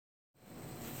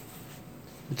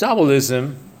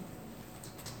Metabolism,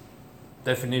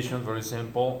 definition very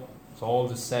simple. It's all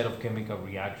the set of chemical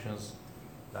reactions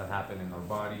that happen in our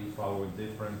body following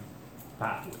different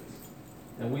pathways.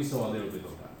 And we saw a little bit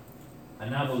of that.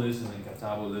 Anabolism and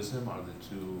catabolism are the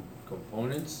two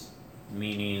components,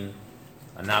 meaning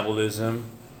anabolism,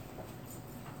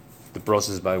 the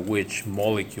process by which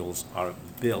molecules are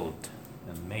built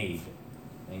and made,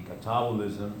 and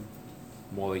catabolism,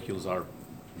 molecules are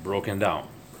broken down.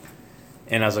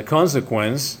 And as a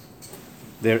consequence,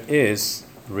 there is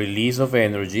release of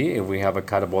energy if we have a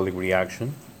catabolic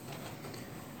reaction.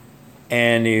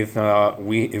 And if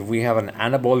we have an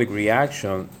anabolic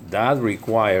reaction, that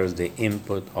requires the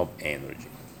input of energy.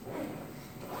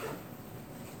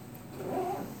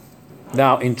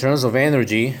 Now, in terms of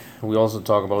energy, we also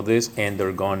talk about this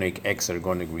endergonic,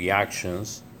 exergonic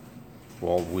reactions.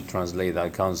 Well, we translate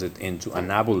that concept into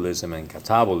anabolism and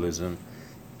catabolism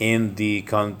in the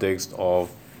context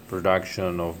of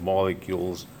production of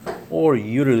molecules or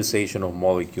utilization of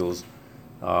molecules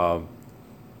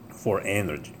for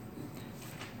energy.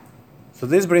 So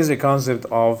this brings the concept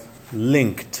of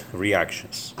linked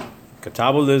reactions.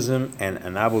 Catabolism and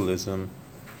anabolism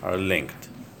are linked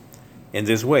in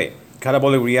this way.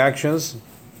 Catabolic reactions,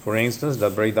 for instance,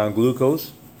 that break down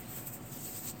glucose,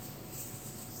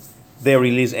 they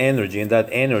release energy, and that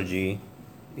energy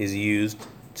is used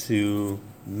to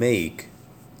make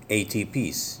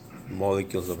ATPs,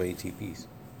 molecules of ATPs.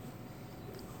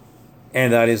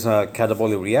 And that is a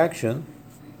catabolic reaction,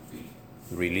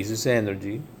 releases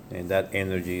energy, and that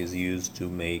energy is used to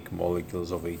make molecules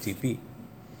of ATP.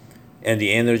 And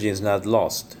the energy is not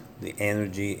lost. The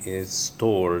energy is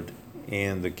stored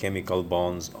in the chemical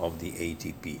bonds of the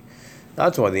ATP.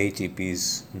 That's why the ATP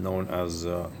is known as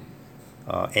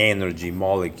energy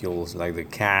molecules, like the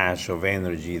cache of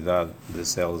energy that the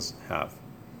cells have.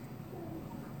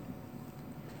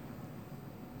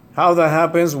 How that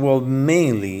happens? Well,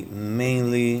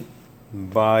 mainly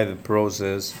by the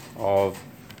process of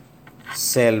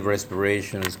cell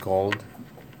respiration is called,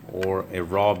 or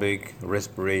aerobic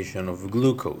respiration of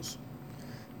glucose.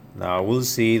 Now we'll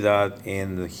see that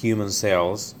in the human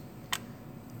cells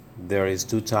there is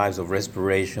two types of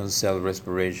respiration, cell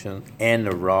respiration,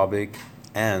 anaerobic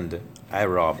and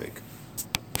aerobic.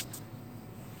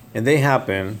 And they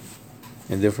happen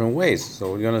in different ways.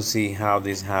 So we're going to see how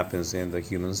this happens in the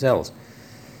human cells.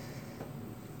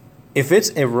 If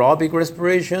it's aerobic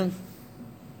respiration,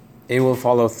 it will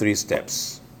follow 3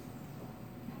 steps.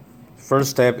 First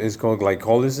step is called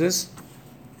glycolysis.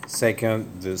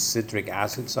 Second, the citric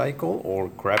acid cycle or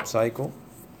Krebs cycle.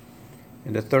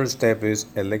 And the third step is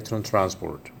electron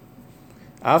transport.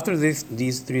 After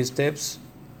these 3 steps,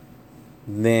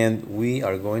 then we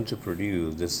are going to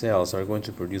produce, the cells are going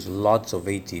to produce lots of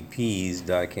ATPs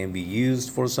that can be used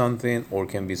for something or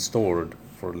can be stored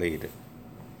for later.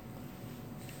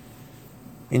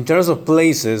 In terms of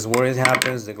places where it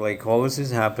happens, the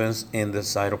glycolysis happens in the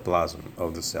cytoplasm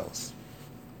of the cells.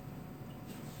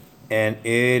 And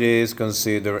it is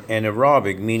considered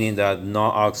anaerobic, meaning that no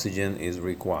oxygen is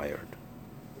required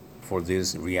for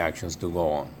these reactions to go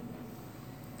on.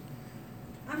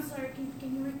 I'm sorry,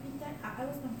 can you repeat that? I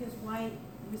was confused why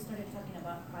we started talking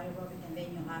about aerobic and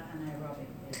then you had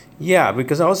anaerobic. Yeah,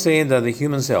 because I was saying that the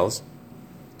human cells,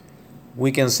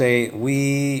 we can say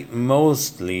we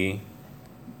mostly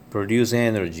produce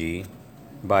energy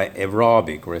by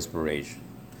aerobic respiration.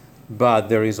 But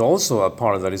there is also a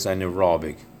part that is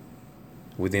anaerobic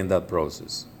within that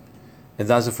process. And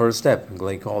that's the first step,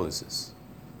 glycolysis.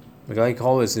 The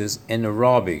glycolysis is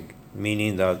anaerobic,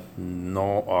 meaning that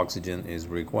no oxygen is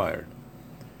required.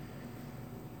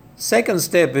 Second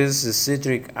step is the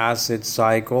citric acid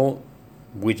cycle,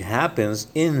 which happens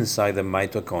inside the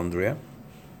mitochondria.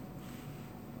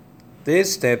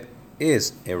 This step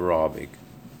is aerobic.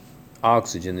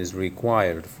 Oxygen is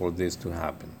required for this to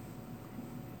happen.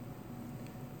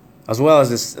 As well as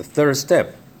this third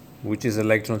step, which is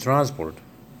electron transport.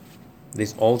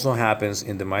 This also happens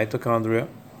in the mitochondria,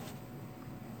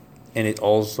 and it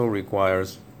also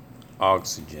requires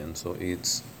oxygen, so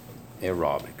it's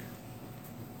aerobic.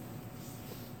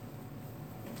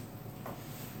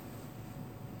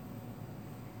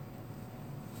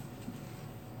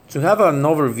 To have an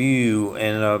overview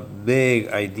and a big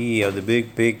idea, the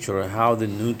big picture, how the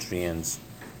nutrients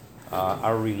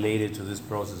are related to this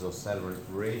process of cell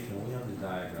respiration, we have the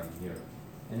diagram here.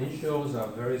 And it shows a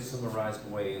very summarized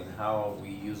way of how we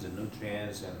use the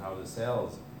nutrients and how the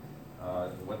cells,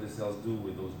 what the cells do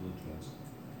with those nutrients.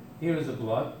 Here is the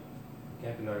blood,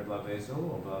 capillary blood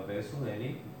vessel or blood vessel,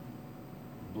 any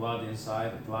blood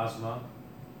inside the plasma.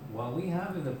 What we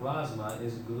have in the plasma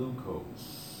is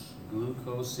glucose.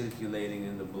 glucose circulating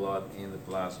in the blood, in the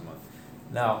plasma.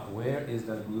 Now, where is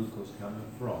that glucose coming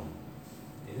from?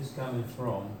 It is coming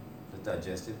from the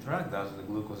digestive tract. That's the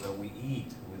glucose that we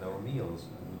eat with our meals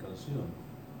and we consume.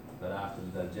 But after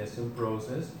the digestion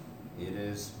process, it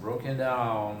is broken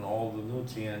down, all the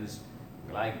nutrients,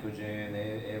 glycogen,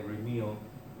 every meal,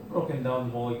 broken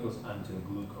down molecules until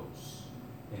glucose.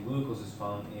 And glucose is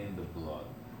found in the blood.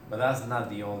 But that's not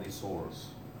the only source.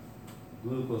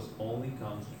 Glucose only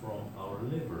comes from our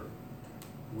liver.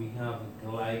 We have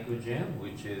glycogen,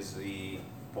 which is the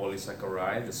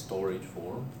polysaccharide, the storage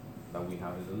form that we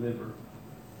have in the liver.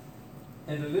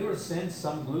 And the liver sends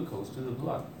some glucose to the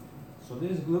blood. So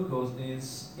this glucose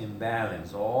is in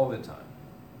balance all the time.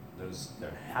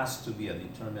 There has to be a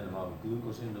determined amount of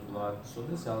glucose in the blood so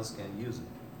the cells can use it.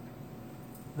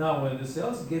 Now when the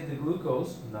cells get the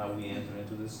glucose, now we enter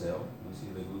into the cell. We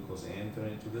see the glucose enter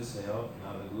into the cell.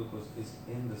 Now the glucose is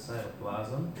in the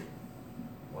cytoplasm.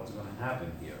 What's going to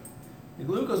happen here? The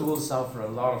glucose will suffer a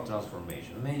lot of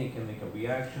transformation, many chemical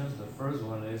reactions. The first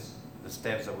one is the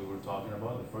steps that we were talking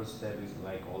about. The first step is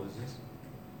glycolysis.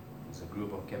 It's a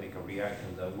group of chemical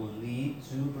reactions that will lead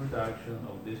to production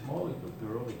of this molecule,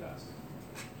 pyruvic acid.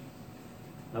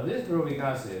 Now this pyruvic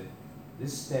acid,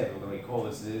 this step of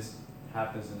glycolysis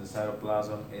happens in the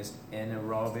cytoplasm, is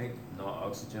anaerobic, no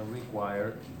oxygen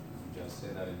required. We just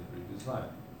said that in the previous slide.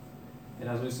 And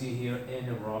as we see here,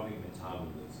 anaerobic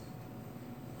metabolism.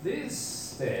 This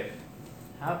step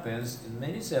happens in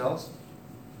many cells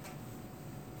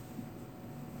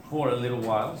for a little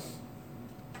while.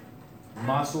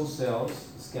 Muscle cells,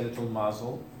 skeletal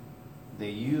muscle, they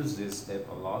use this step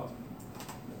a lot,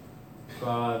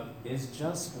 but it's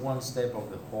just one step of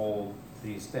the whole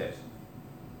 3 steps.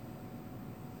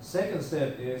 Second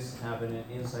step is happening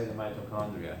inside the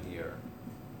mitochondria here,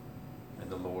 in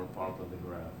the lower part of the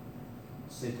graph.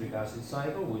 Citric acid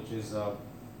cycle, which is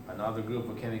another group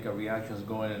of chemical reactions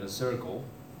going in a circle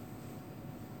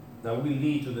that will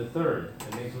lead to the third,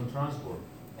 electron transport.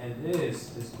 And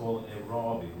this is called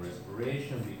aerobic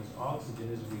respiration because oxygen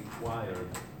is required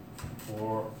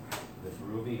for the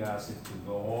pyruvic acid to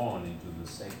go on into the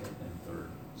second and third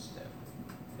step.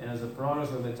 And as a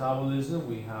product of metabolism,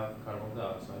 we have carbon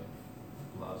dioxide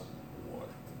plus water.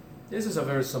 This is a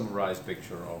very summarized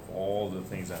picture of all the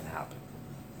things that happen.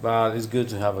 But it's good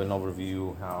to have an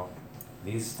overview how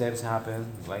these steps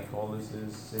happen,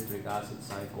 glycolysis, citric acid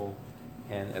cycle,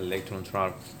 and electron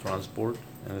transport,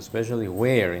 and especially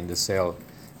where in the cell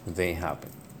they happen.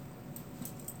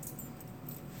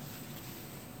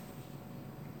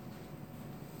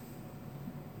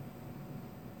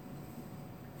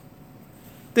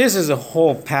 This is the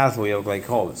whole pathway of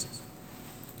glycolysis.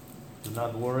 Do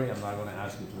not worry, I'm not going to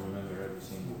ask you to remember every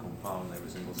single compound, every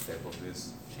single step of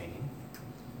this chain.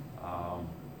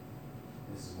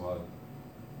 This is what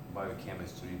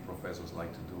biochemistry professors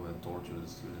like to do and torture the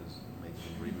students, make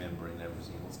them remember in every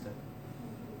single step.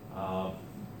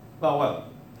 Well,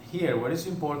 here what is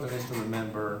important is to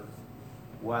remember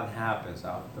what happens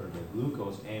after the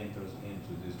glucose enters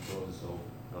into this process of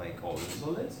glycolysis.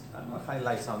 So I'm going to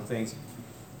highlight some things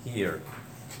here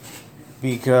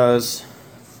because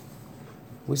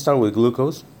we start with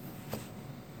glucose,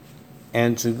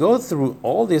 and to go through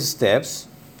all these steps,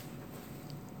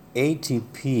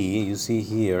 ATP, you see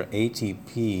here,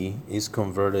 ATP is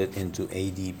converted into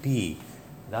ADP.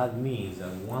 That means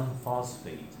that one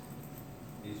phosphate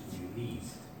is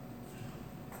released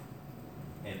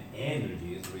and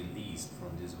energy is released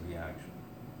from this reaction.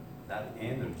 That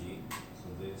energy,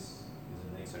 so this is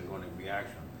an exergonic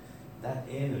reaction, that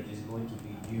energy is going to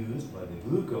be used by the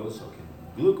glucose, so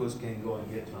glucose can go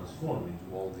and get transformed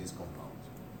into all these compounds.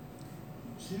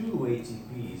 2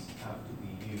 ATPs have to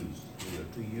be used here,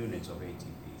 2 units of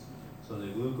ATPs. So the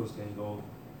glucose can go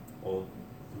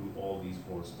through all these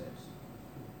 4 steps.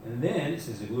 And then,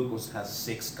 since the glucose has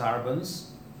 6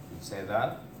 carbons, we say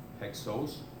that,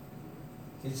 hexose,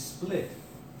 it's split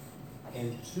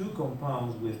in 2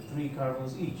 compounds with 3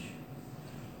 carbons each.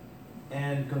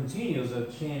 And continues a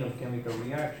chain of chemical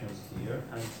reactions here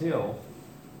until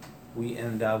we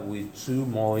end up with 2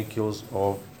 molecules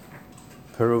of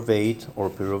pyruvate or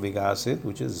pyruvic acid,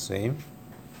 which is the same.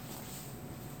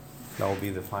 That will be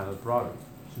the final product,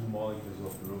 2 molecules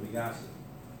of pyruvic acid.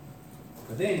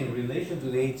 But then in relation to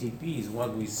the ATPs,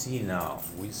 what we see now,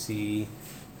 we see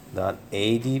that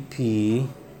ADP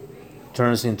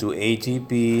turns into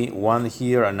ATP, one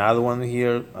here, another one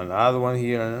here, another one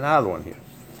here, and another one here.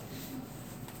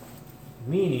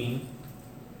 Meaning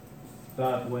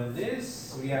that when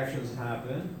these reactions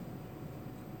happen,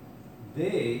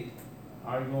 they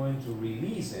are going to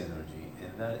release energy,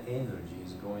 and that energy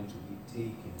is going to be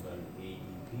taken by the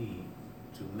ADP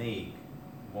to make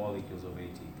molecules of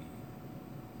ATP.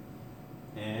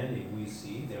 And if we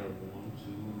see there are 1,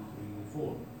 2, 3,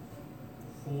 4.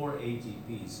 4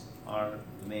 ATPs are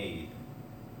made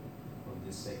from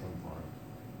this second part.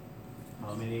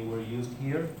 How many were used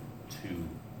here? 2.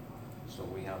 So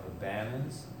we have a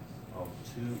balance of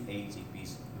 2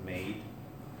 ATPs made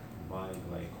by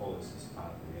glycolysis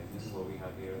pathway. And this is what we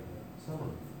have here in the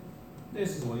summary.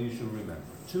 This is what you should remember.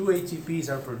 2 ATPs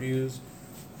are produced.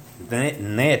 The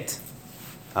net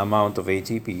amount of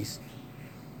ATPs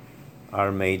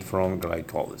are made from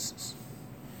glycolysis.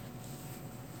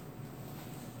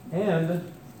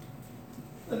 And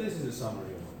this is a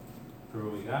summary of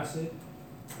pyruvic acid,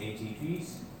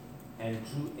 ATPs, and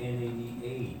 2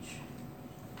 NADH.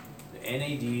 The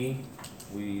NAD,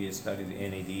 we studied the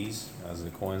NADs as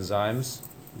the coenzymes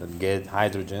that get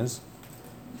hydrogens.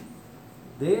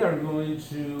 They are going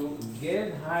to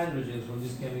get hydrogens from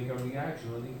this chemical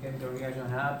reaction. When the chemical reaction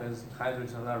happens,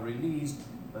 hydrogens are released,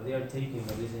 but they are taken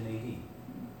by this NAD. And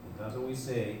that's what we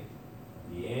say.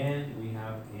 At the end, we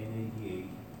have NADH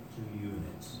 2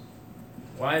 units.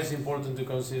 Why is it important to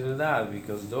consider that?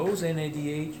 Because those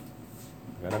NADH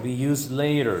are going to be used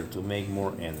later to make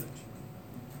more energy.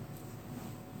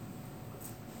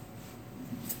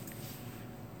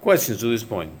 Questions to this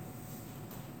point?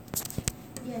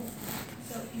 Yes,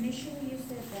 so initially you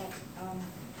said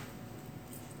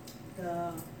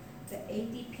that the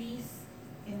ADPs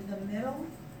in the middle,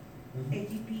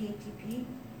 ATP,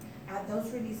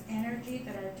 those release energy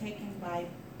that are taken by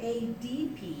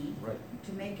ADP Right.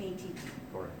 to make ATP.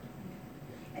 Correct.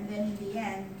 And then in the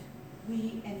end,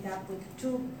 we end up with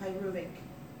 2 pyruvic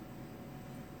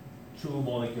 2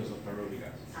 molecules of pyruvic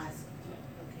acid. acid,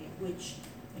 okay, which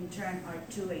in turn are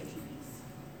 2 ATPs.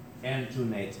 And 2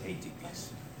 net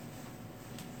ATPs.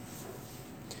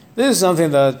 This is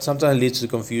something that sometimes leads to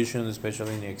confusion,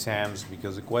 especially in the exams,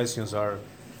 because the questions are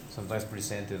sometimes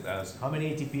presented as how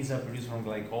many ATPs are produced from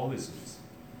glycolysis?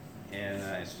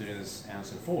 And students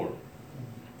answer 4.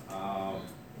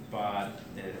 But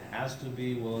it has to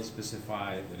be well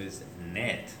specified that it's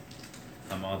net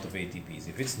amount of ATPs.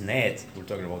 If it's net, we're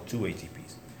talking about 2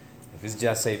 ATPs. If it's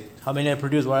just say how many are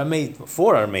produced, well, I made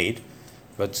 4 are made,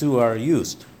 but 2 are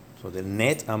used. So the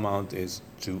net amount is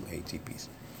 2 ATPs.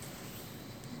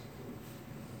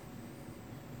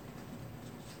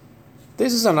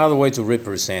 This is another way to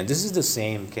represent. This is the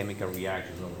same chemical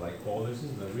reaction of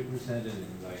glycolysis, but represented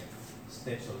in like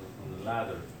steps on the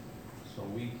ladder. So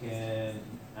we can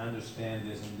understand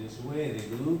this in this way.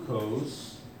 The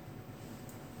glucose,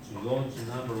 to go to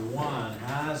number 1,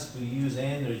 has to use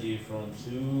energy from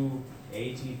 2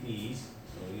 ATPs.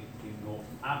 So it can go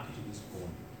up to this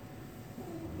point.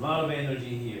 A lot of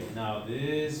energy here. Now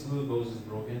this glucose is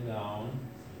broken down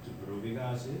to pyruvic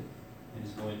acid and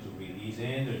is going to release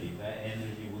energy. That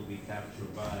energy will be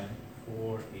captured by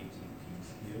 4 ATPs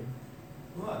here,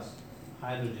 plus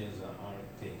hydrogens are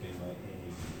taken by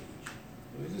NADH.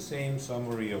 So it's the same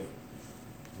summary of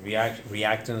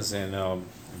reactants and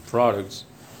products,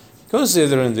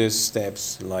 considering these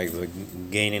steps like the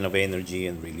gaining of energy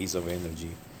and release of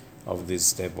energy of this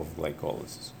step of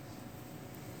glycolysis.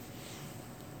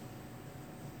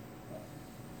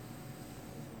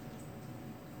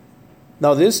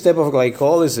 Now, this step of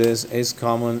glycolysis is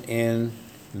common in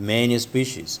many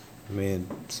species. I mean,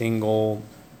 single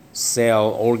cell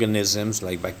organisms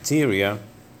like bacteria,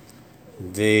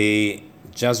 they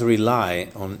just rely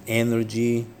on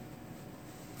energy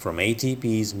from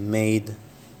ATPs made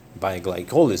by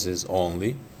glycolysis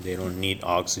only. They don't need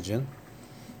oxygen,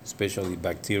 especially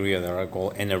bacteria that are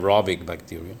called anaerobic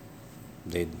bacteria.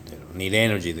 They don't need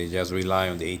energy, they just rely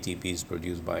on the ATPs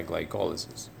produced by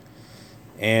glycolysis.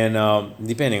 And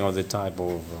depending on the type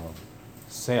of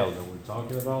cell that we're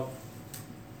talking about,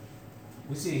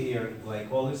 we see here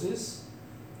glycolysis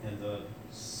and the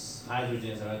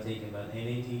hydrogens that are taken by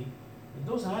NAD. And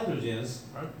those hydrogens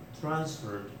are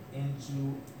transferred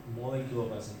into molecule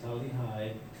of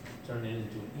acetaldehyde, turn it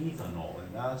into ethanol,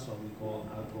 and that's what we call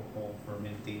alcohol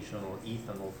fermentation or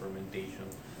ethanol fermentation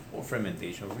or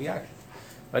fermentation reaction.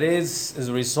 But it is as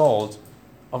a result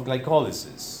of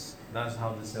glycolysis. That's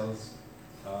how the cells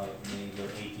make their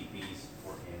ATPs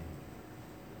for energy.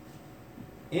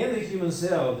 In the human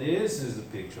cell, this is the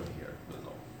picture here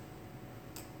below.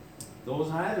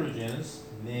 Those hydrogens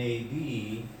may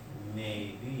be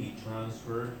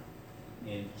transferred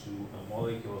into a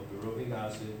molecule of pyruvic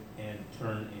acid and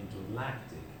turned into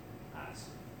lactic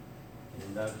acid.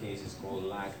 In that case, it's called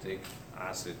lactic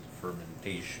acid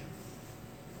fermentation.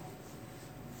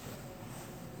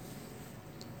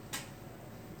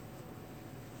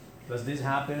 Does this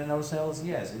happen in our cells?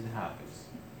 Yes, it happens.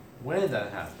 When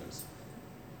that happens,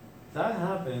 That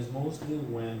happens mostly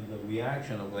when the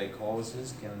reaction of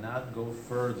glycolysis cannot go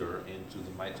further into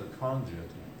the mitochondria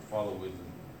to follow with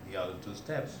the other two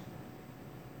steps,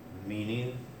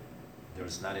 meaning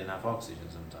there's not enough oxygen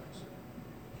sometimes.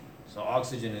 So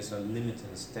oxygen is a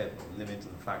limiting step, a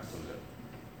limiting factor there.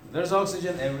 If there's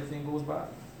oxygen, everything goes back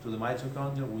to the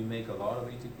mitochondria. We make a lot of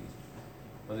ATPs.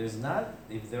 But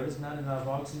if there is not enough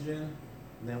oxygen,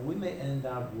 then we may end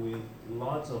up with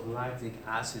lots of lactic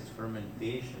acid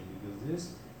fermentation because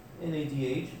this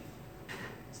NADH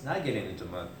is not getting into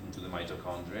the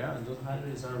mitochondria, and those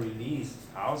hydrogens are released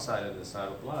outside of the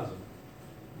cytoplasm,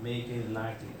 making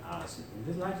lactic acid. And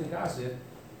this lactic acid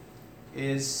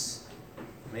is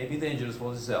maybe dangerous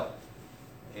for the cell.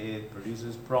 It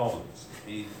produces problems.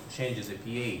 It changes the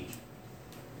pH.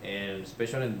 And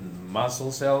especially in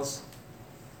muscle cells,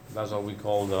 that's what we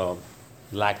call the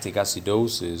lactic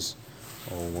acidosis,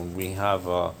 or when we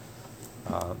have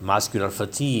muscular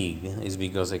fatigue, is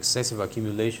because excessive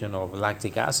accumulation of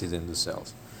lactic acid in the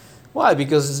cells. Why?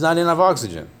 Because it's not enough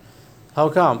oxygen. How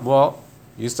come? Well,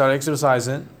 you start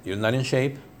exercising, you're not in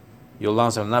shape, your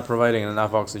lungs are not providing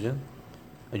enough oxygen,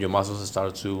 and your muscles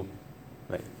start to,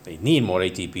 they need more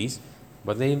ATPs,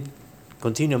 but they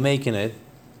continue making it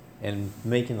and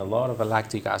making a lot of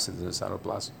lactic acid in the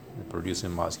cytoplasm and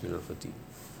producing muscular fatigue.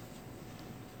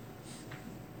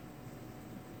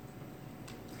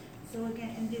 So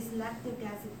again, and this lactic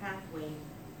acid pathway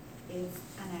is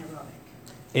anaerobic.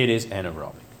 It is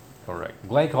anaerobic, correct.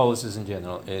 Glycolysis in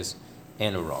general is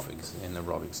anaerobic, it's an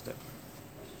anaerobic step.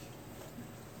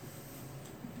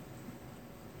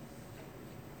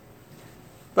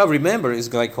 But remember, it's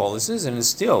glycolysis and it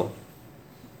still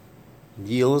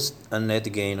yields a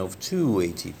net gain of 2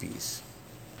 ATPs.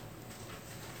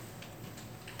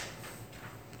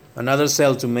 Another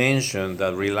cell to mention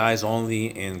that relies only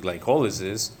in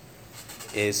glycolysis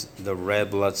is the red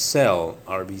blood cell,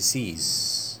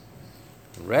 RBCs.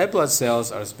 Red blood cells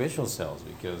are special cells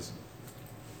because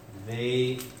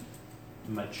they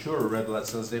mature red blood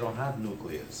cells, they don't have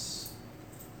nucleus.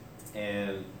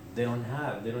 And they don't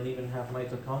even have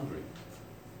mitochondria.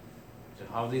 So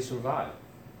how they survive?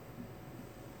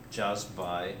 Just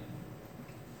by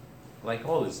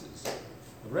glycolysis.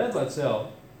 The red blood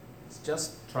cell is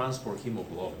just transport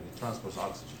hemoglobin, it transports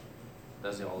oxygen.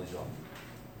 That's the only job.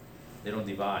 They don't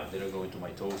divide, they don't go into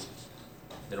mitosis.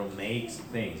 They don't make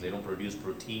things, they don't produce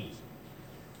proteins.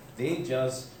 They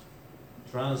just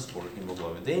transport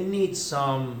hemoglobin. They need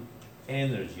some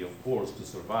energy, of course, to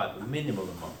survive, a minimal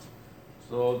amount.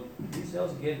 So these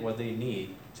cells get what they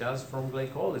need just from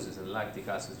glycolysis and lactic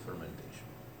acid fermentation.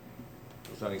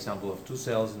 Those are an example of two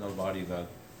cells in our body that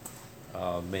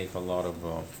make a lot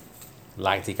of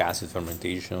lactic acid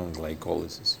fermentation and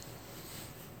glycolysis.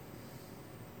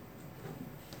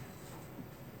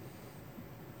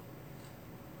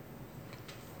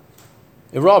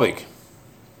 Aerobic.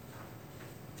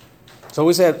 So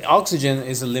we said oxygen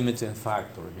is a limiting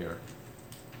factor here.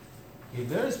 If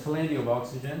there is plenty of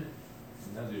oxygen,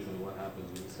 and that's usually what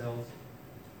happens with cells,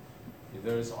 if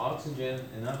there is oxygen,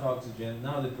 enough oxygen,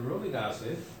 now the pyruvic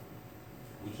acid,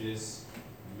 which is,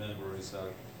 remember, is a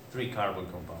 3-carbon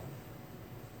compound.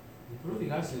 The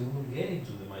pyruvic acid will get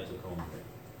into the mitochondria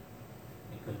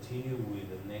and continue with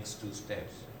the next 2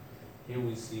 steps. Here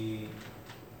we see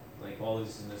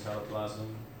glycolysis in the cytoplasm,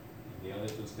 the other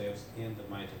 2 steps in the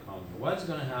mitochondria. What's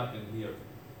going to happen here?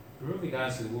 Pyruvic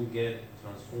acid will get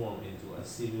transformed into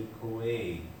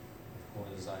acetyl-CoA,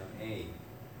 coenzyme A.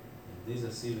 And this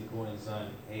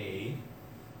acetyl-coenzyme A,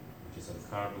 which is a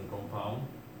carbon compound,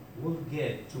 will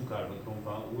get 2-carbon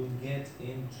compound, will get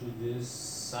into this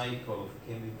cycle of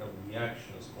chemical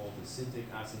reactions called the citric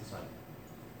acid cycle.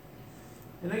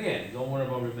 And again, don't worry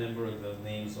about remembering the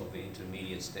names of the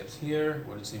intermediate steps here.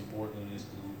 What is important is to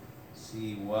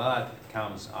see what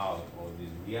comes out of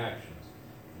these reactions.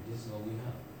 And this is what we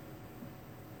have.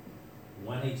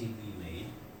 1 ATP made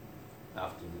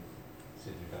after the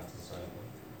citric acid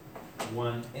cycle.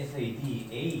 1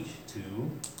 FADH2,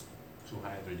 2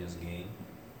 hydrogens gained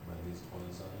by this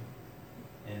coenzyme,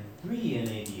 and 3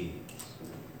 NADH. So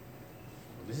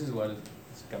this is what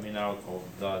is coming out of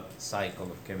that cycle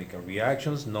of chemical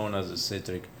reactions known as the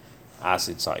citric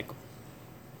acid cycle.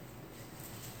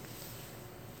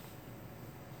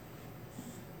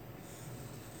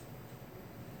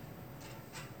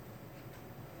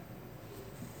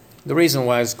 The reason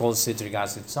why it's called citric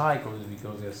acid cycle is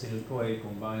because the acetyl-CoA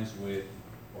combines with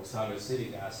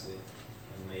oxaloacetic acid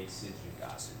and makes citric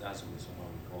acid. That's the reason why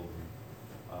we call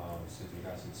it citric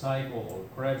acid cycle or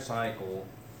Krebs cycle,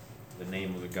 the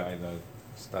name of the guy that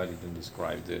studied and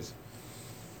described this.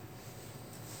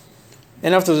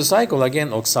 And after the cycle, again,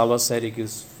 oxaloacetic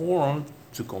is formed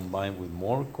to combine with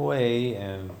more CoA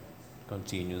and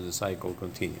continues, the cycle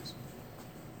continues.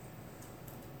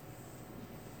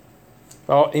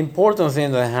 Well, important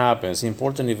thing that happens,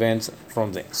 important events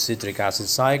from the citric acid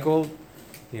cycle.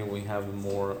 Here we have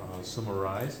more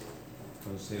summarized,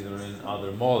 considering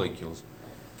other molecules.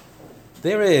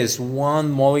 There is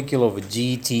one molecule of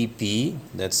GTP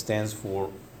that stands for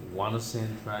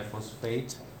guanosine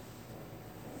triphosphate,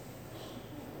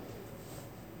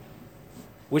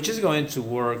 which is going to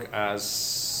work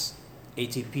as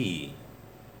ATP,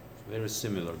 very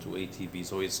similar to ATP,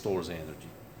 so it stores energy.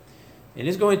 And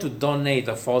it's going to donate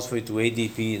a phosphate to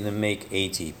ADP and then make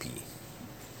ATP.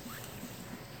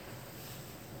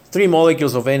 3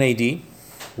 molecules of NAD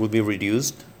will be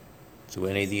reduced to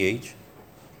NADH.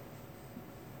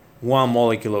 1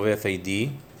 molecule of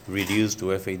FAD reduced to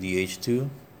FADH2.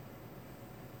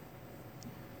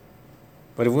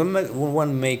 But if we want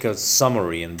to make a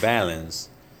summary and balance,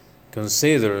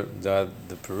 consider that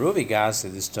the pyruvic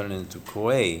acid is turned into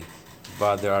CoA,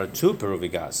 but there are 2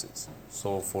 pyruvic acids.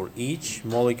 So for each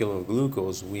molecule of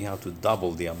glucose, we have to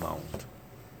double the amount.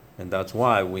 And that's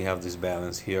why we have this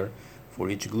balance here. For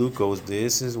each glucose,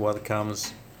 this is what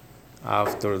comes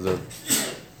after the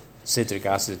citric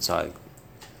acid cycle.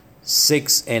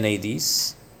 6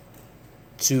 NADs,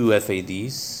 2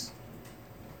 FADs,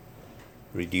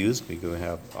 reduced because we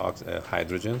have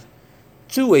hydrogen,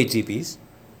 2 ATPs,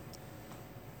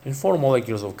 and 4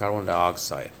 molecules of carbon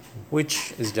dioxide,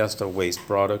 which is just a waste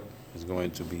product, is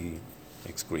going to be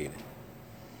excreted.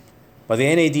 But the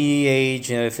NADH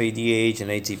and FADH and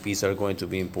ATPs are going to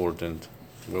be important.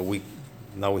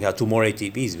 Now we have 2 more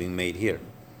ATPs being made here.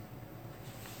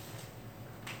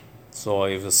 So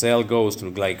if the cell goes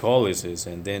through glycolysis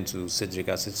and then to citric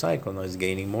acid cycle, now it's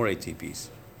gaining more ATPs,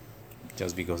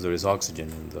 just because there is oxygen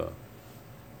in the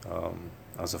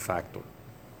as a factor.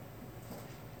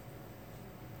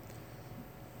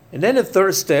 And then the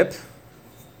third step,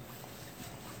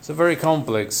 it's a very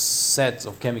complex set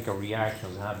of chemical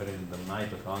reactions happening in the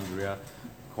mitochondria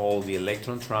called the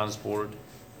electron transport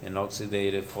and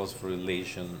oxidative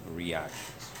phosphorylation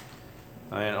reactions.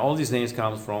 And all these names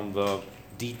come from the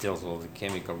details of the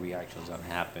chemical reactions that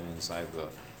happen inside the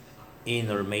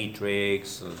inner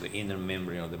matrix, the inner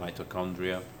membrane of the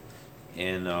mitochondria.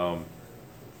 And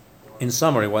in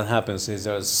summary, what happens is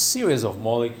there's a series of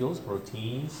molecules,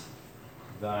 proteins,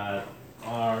 that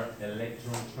are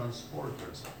electron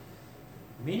transporters,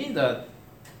 meaning that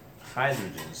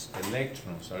hydrogens,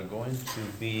 electrons, are going to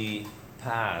be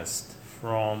passed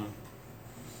from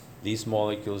these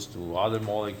molecules to other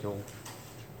molecules,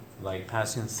 like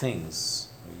passing things.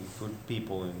 You put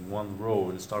people in one row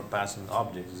and start passing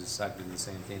objects, it's exactly the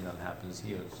same thing that happens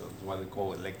here. So it's why they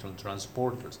call electron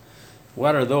transporters.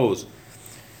 What are those?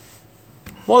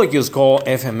 Molecules called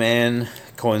FMN,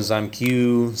 coenzyme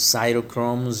Q,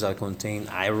 cytochromes that contain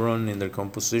iron in their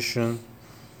composition.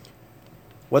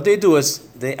 What they do is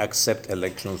they accept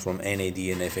electrons from NAD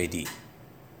and FAD.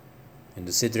 In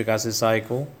the citric acid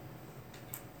cycle,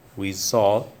 we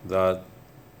saw that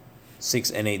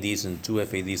 6 NADs and 2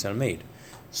 FADs are made.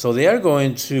 So they are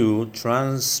going to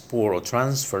transport or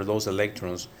transfer those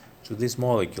electrons to these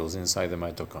molecules inside the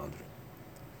mitochondria.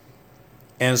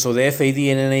 And so the FAD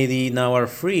and NAD now are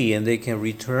free and they can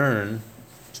return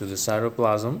to the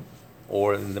cytoplasm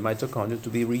or in the mitochondria to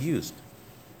be reused.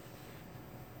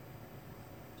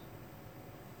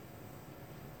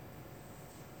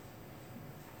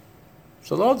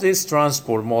 So all these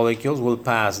transport molecules will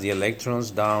pass the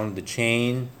electrons down the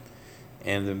chain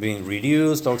and they're being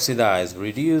reduced, oxidized,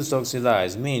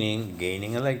 meaning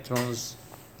gaining electrons,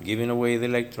 giving away the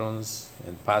electrons,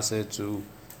 and pass it to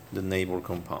the neighbor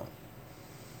compound.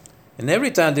 And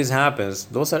every time this happens,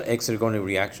 those are exergonic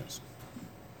reactions.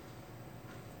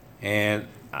 And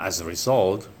as a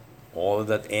result, all of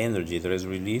that energy that is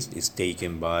released is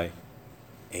taken by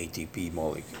ATP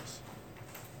molecules.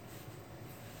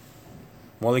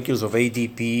 Molecules of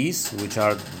ADPs, which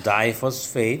are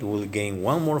diphosphate, will gain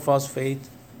 1 more phosphate,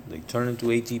 they turn into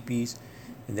ATPs,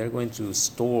 and they're going to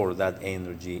store that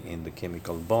energy in the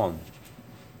chemical bond.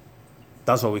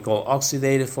 That's what we call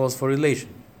oxidative phosphorylation.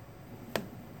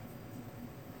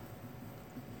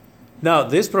 Now,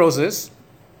 this process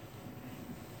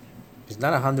is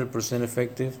not 100%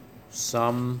 effective.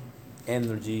 Some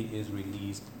energy is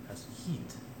released as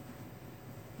heat.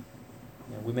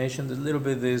 And we mentioned a little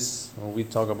bit this when we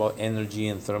talk about energy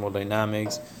and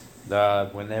thermodynamics,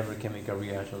 that whenever chemical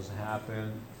reactions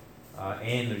happen,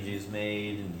 energy is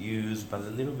made and used, but a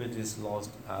little bit is lost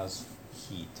as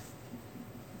heat.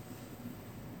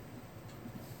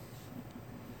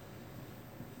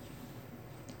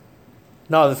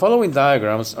 Now, the following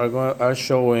diagrams are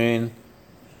showing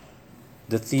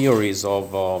the theories of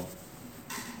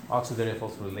oxidative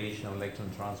phosphorylation, electron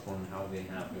transport, and how they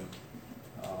happen.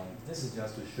 This is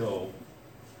just to show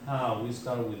how we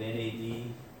start with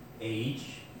NADH,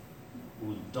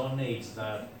 who donates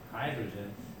that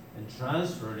hydrogen and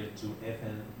transfer it to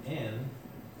FNN.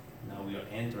 Now we are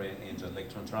entering into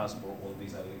electron transport, all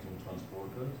these are electron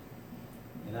transporters.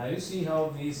 And now you see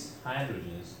how these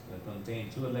hydrogens that contain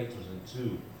 2 electrons and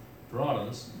 2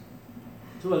 protons,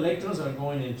 2 electrons are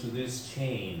going into this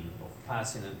chain of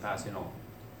passing and passing on.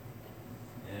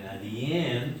 And at the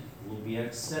end will be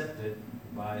accepted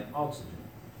by oxygen.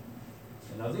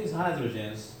 And now these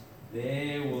hydrogens,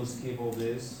 they will skip all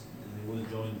this and they will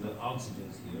join the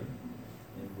oxygens here,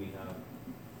 and we have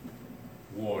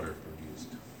water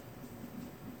produced.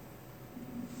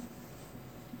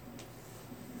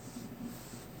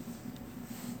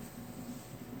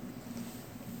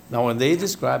 Now, when they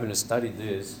described and studied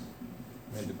this,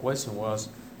 the question was,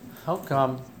 how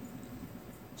come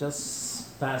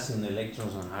just passing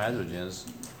electrons and hydrogens,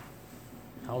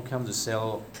 how come the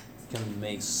cell can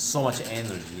make so much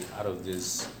energy out of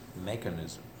this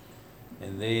mechanism?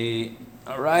 And they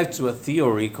arrived to a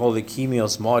theory called the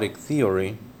chemiosmotic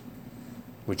theory,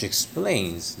 which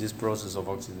explains this process of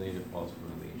oxidative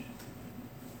phosphorylation.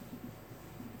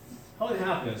 How it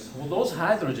happens? Well, those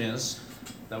hydrogens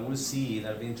that we see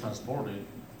that are being transported,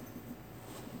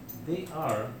 they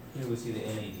are, here we see the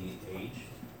NADH,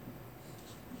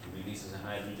 releases a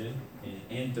hydrogen and it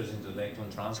enters into electron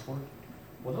transport.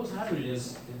 Well, those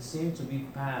hydrogens seem to be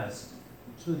passed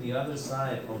to the other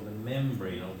side of the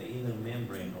membrane, of the inner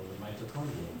membrane of the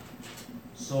mitochondria.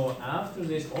 So after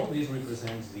this, all these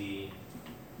represents the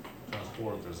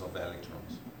transporters of the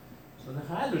electrons. So the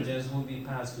hydrogens will be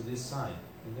passed to this side,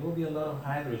 and there will be a lot of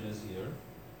hydrogens here,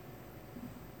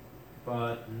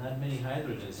 but not many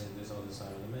hydrogens in this other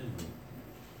side of the membrane.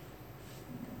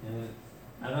 And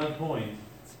at that point,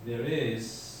 there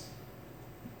is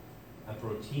a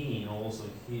protein also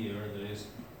here. There is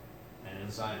an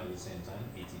enzyme at the same time,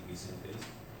 ATP synthase,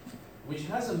 which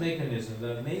has a mechanism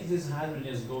that makes these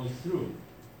hydrogens go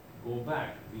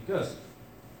back, because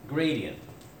gradient.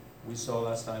 We saw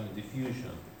last time in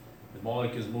diffusion, the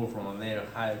molecules move from a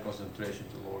higher concentration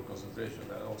to lower concentration.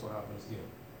 That also happens here.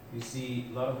 You see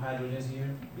a lot of hydrogens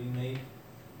here being made,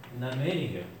 and not many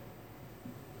here.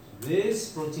 So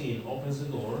this protein opens the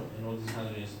door, and all these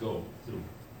hydrogens go through,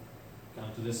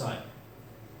 come to the side.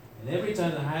 And every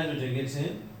time the hydrogen gets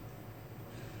in,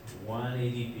 one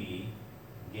ADP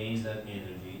gains that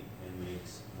energy and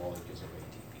makes molecules of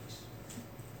ATPs.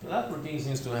 So that protein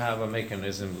seems to have a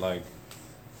mechanism like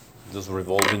those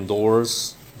revolving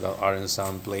doors that are in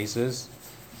some places.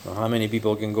 Now, how many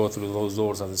people can go through those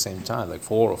doors at the same time? Like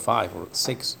 4 or 5 or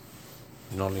 6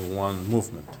 in only one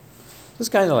movement. It's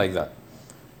kind of like that.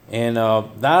 And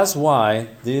that's why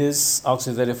this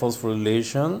oxidative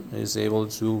phosphorylation is able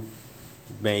to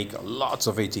make lots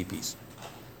of ATPs.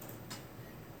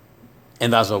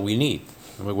 And that's what we need.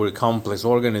 I mean, we're complex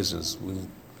organisms. We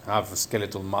have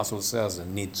skeletal muscle cells that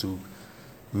need to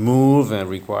move and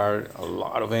require a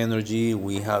lot of energy.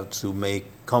 We have to make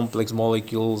complex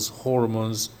molecules,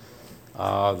 hormones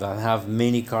that have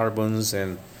many carbons,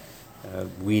 and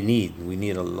we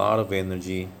need a lot of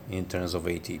energy in terms of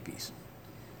ATPs.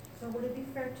 So would it be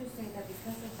fair to say that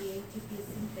because of the ATP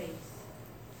synthase,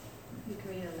 you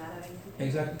create a lot of ATP?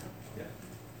 Exactly. Yeah.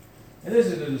 And this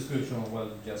is the description of what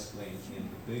we just explained in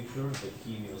the picture, the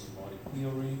chemiosmotic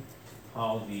theory,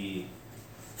 how the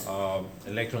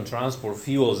electron transport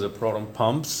fuels the proton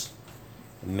pumps,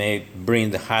 may bring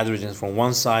the hydrogens from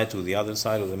one side to the other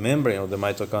side of the membrane of the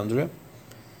mitochondria.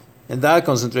 And that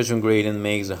concentration gradient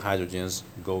makes the hydrogens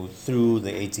go through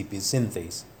the ATP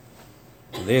synthase.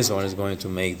 And this one is going to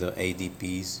make the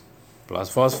ADPs plus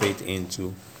phosphate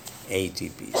into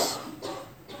ATPs,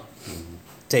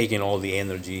 taking all the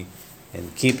energy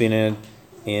and keeping it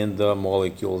in the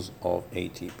molecules of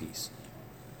ATPs.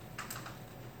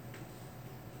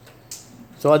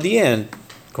 So at the end,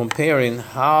 comparing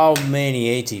how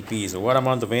many ATPs or what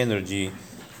amount of energy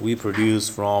we produce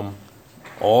from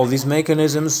all these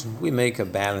mechanisms, we make a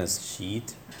balance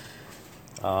sheet.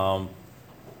 Oxidative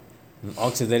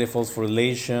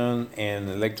phosphorylation and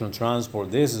electron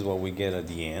transport, this is what we get at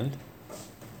the end.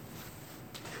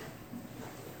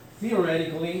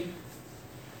 Theoretically,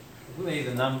 we make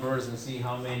the numbers and see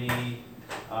how many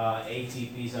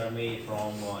ATPs are made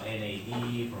from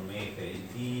NAD, from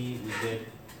FAD. We get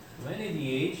from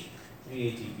NADH,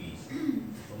 3 ATPs.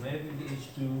 From FADH,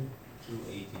 2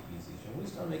 ATPs each. And we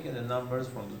start making the numbers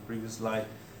from the previous slide,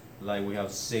 like we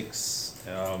have 6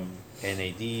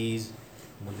 NADs,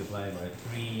 multiply by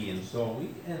 3, and so we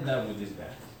end up with this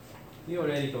balance.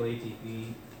 Theoretical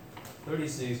ATP,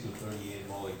 36 to 38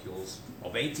 molecules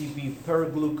of ATP per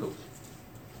glucose.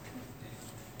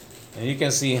 And you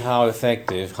can see how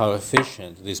effective, how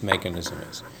efficient this mechanism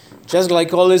is. Just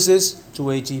glycolysis, 2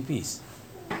 ATPs.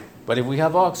 But if we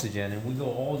have oxygen and we go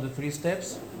all the 3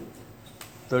 steps,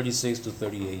 36 to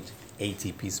 38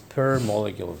 ATPs per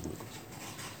molecule of glucose.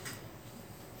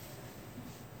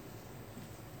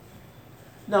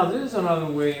 Now, this is another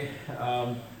way,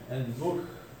 and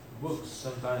books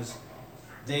sometimes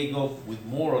they go with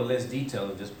more or less detail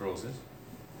in this process.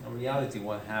 In reality,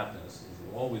 what happens is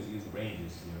you always use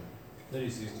ranges here,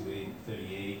 36 to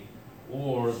 38,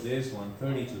 or this one,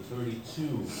 30 to 32.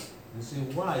 You see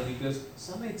why? Because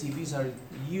some ATPs are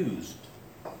used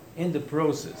in the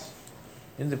process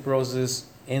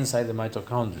inside the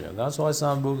mitochondria. That's why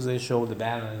some books they show the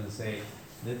balance and say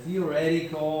the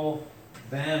theoretical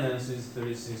balance is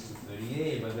 36 to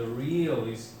 38, but the real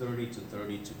is 30 to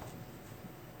 32.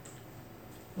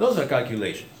 Those are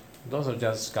calculations. Those are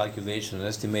just calculations and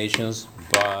estimations,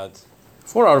 but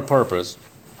for our purpose,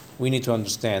 we need to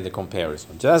understand the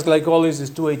comparison. Just glycolysis is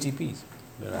 2 ATPs.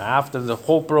 After the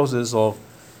whole process of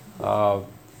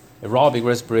aerobic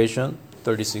respiration,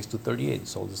 36 to 38.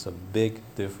 So there's a big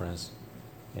difference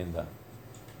in that.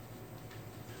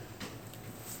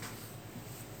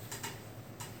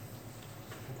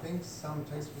 I think some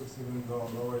textbooks even go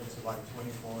lower to like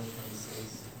 24,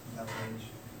 26, that range.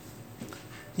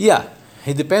 Yeah,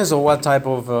 it depends on what type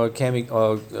of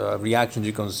chemical reaction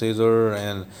you consider,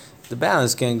 and the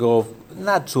balance can go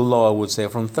not too low, I would say,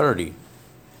 from 30.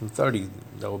 From 30,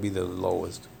 that would be the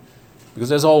lowest, because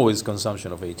there's always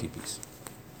consumption of ATPs.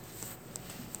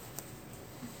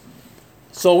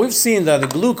 So we've seen that the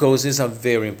glucose is a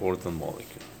very important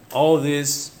molecule. All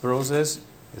this process,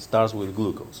 it starts with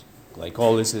glucose,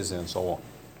 glycolysis and so on.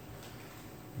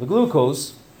 The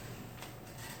glucose,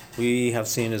 we have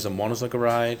seen as a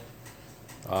monosaccharide,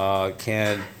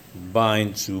 can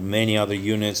bind to many other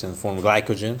units and form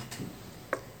glycogen.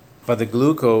 But the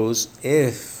glucose,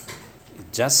 if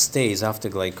it just stays after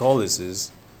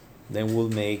glycolysis, then will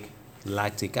make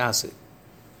lactic acid.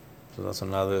 So that's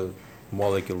another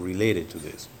molecule related to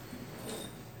this.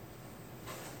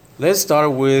 Let's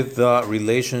start with the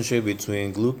relationship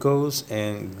between glucose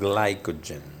and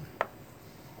glycogen.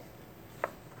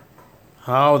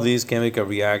 How these chemical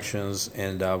reactions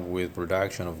end up with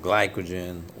production of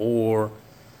glycogen or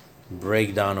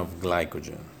breakdown of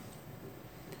glycogen.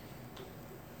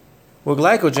 Well,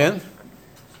 glycogen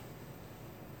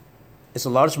is a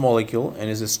large molecule and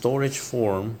is a storage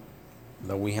form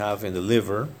that we have in the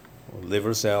liver, or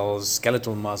liver cells,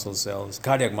 skeletal muscle cells,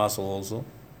 cardiac muscle also.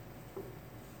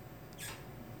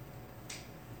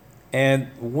 And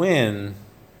when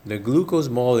the glucose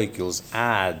molecules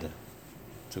add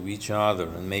to each other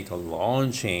and make a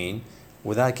long chain,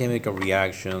 well, that chemical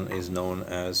reaction is known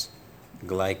as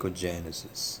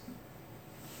glycogenesis.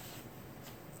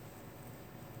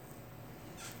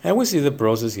 And we see the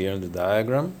process here in the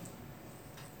diagram.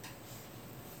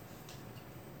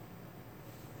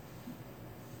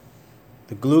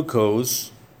 The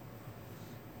glucose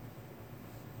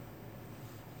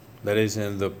that is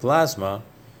in the plasma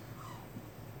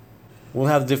will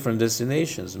have different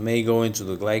destinations. It may go into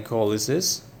the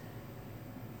glycolysis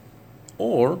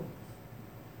or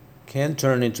can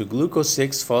turn into glucose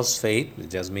 6-phosphate. It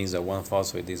just means that one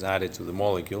phosphate is added to the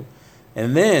molecule,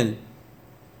 and then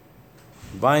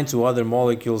bind to other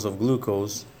molecules of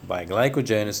glucose by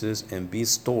glycogenesis and be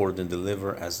stored in the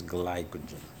liver as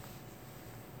glycogen.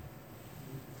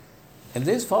 And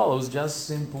this follows just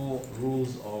simple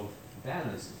rules of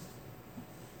balancing.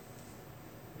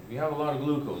 If you have a lot of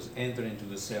glucose enter into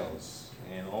the cells,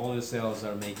 and all the cells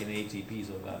are making ATPs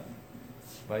of that,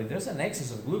 but if there's an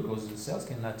excess of glucose, the cells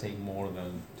cannot take more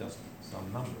than just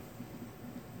some number.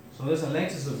 So there's an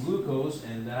excess of glucose,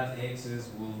 and that excess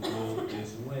will go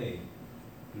this way.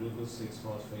 Glucose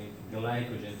 6-phosphate,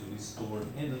 glycogen to be stored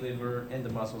in the liver and the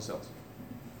muscle cells.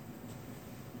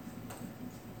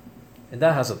 And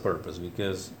that has a purpose,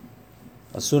 because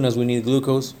as soon as we need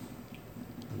glucose,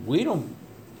 we don't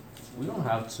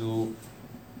have to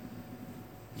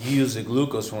use the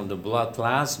glucose from the blood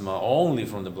plasma, only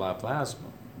from the blood plasma.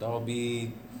 That would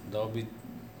be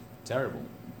terrible.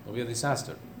 That would be a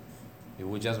disaster if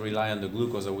we just rely on the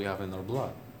glucose that we have in our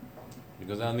blood.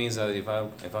 Because that means that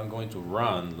if I'm going to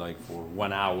run like for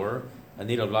 1 hour, I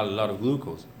need a lot of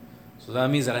glucose. So that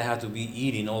means that I have to be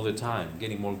eating all the time,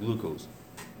 getting more glucose.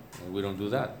 And we don't do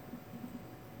that.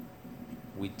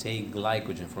 We take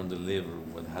glycogen from the liver,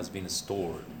 what has been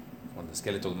stored from the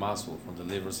skeletal muscle, from the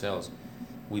liver cells,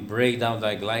 we break down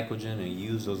that glycogen and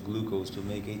use those glucose to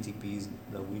make ATPs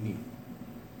that we need.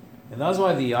 And that's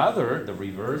why the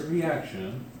reverse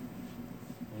reaction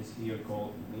is here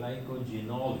called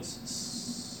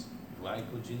glycogenolysis.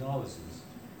 Glycogenolysis.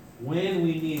 When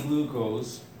we need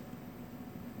glucose,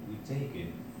 we take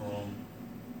it from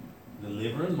the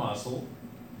liver and muscle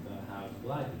that have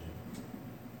glycogen.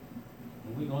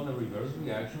 When we go on the reverse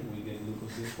reaction, we get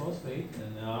glucose 6-phosphate,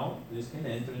 and now this can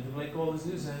enter into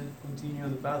glycolysis and continue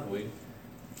the pathway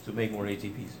to make more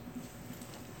ATPs.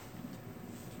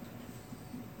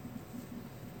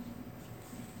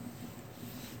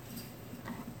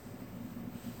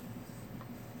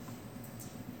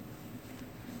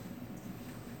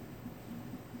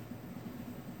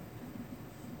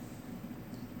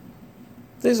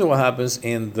 This is what happens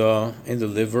in the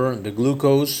liver. The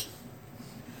glucose,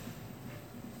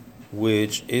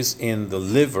 which is in the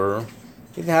liver,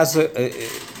 it has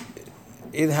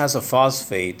a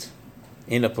phosphate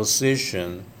in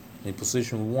position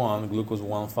 1, glucose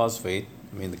 1 phosphate.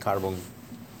 I mean the carbon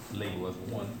label as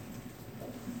 1.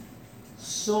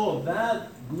 So that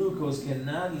glucose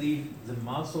cannot leave the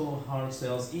muscle heart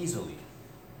cells easily.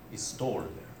 It's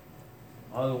stored there.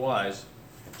 Otherwise,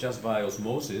 just by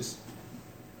osmosis,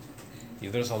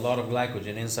 if there's a lot of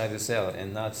glycogen inside the cell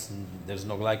and there's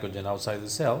no glycogen outside the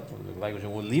cell, the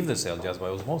glycogen will leave the cell just by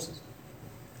osmosis.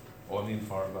 Or by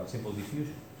simple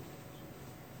diffusion.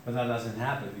 But that doesn't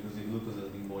happen because the glucose has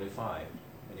been modified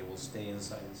and it will stay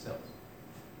inside the cells.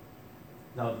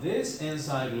 Now this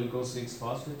enzyme glucose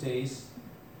 6-phosphatase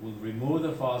will remove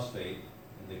the phosphate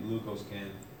and the glucose can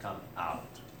come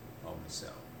out of the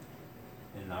cell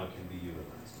and now can be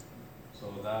utilized.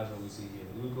 So that's what we see here.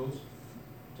 Glucose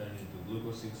turn into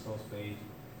glucose 6-phosphate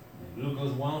and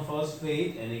glucose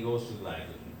 1-phosphate, and it goes to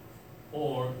glycogen.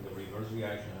 Or the reverse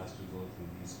reaction has to go through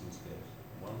these two steps.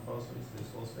 1-phosphate,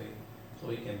 6-phosphate, so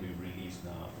it can be released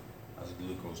now as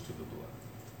glucose to the blood.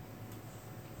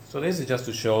 So this is just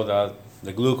to show that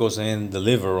the glucose in the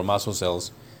liver or muscle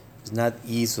cells is not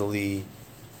easily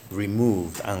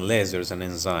removed unless there's an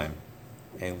enzyme,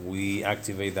 and we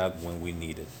activate that when we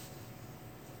need it.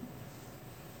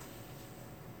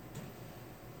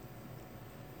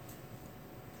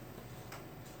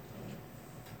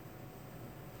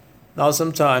 Now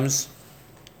sometimes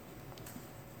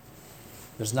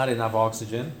there's not enough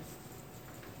oxygen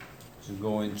to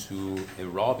go into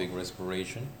aerobic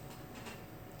respiration,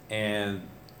 and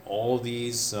all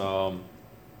these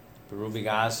pyruvic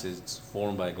acids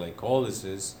formed by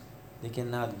glycolysis, they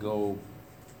cannot go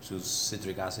to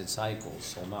citric acid cycles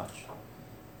so much,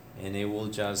 and it will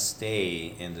just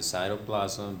stay in the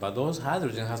cytoplasm, but those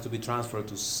hydrogen has to be transferred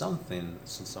to something,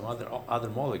 so some other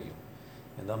molecule.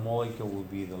 And that molecule will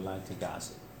be the lactic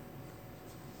acid.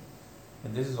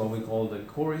 And this is what we call the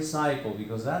Cori cycle,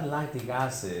 because that lactic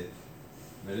acid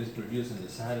that is produced in the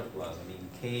cytoplasm, in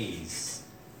case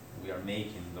we are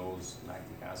making those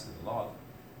lactic acid a lot,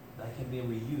 that can be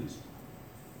reused.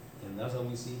 And that's what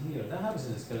we see here. That happens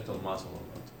in the skeletal muscle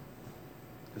a lot.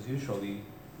 Because usually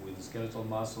with the skeletal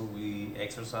muscle we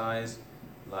exercise,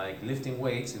 like lifting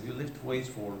weights. If you lift weights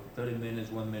for 30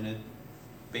 minutes, 1 minute,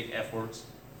 big efforts,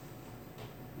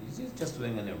 you're just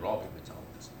doing an aerobic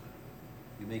metabolism.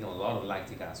 You're making a lot of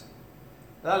lactic acid.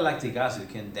 That lactic acid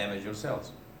can damage your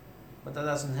cells. But that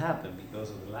doesn't happen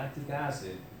because of the lactic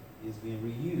acid is being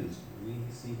reused. We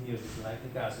see here this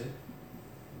lactic acid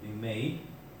being made,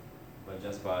 but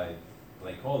just by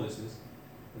glycolysis.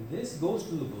 And this goes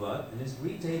to the blood and it's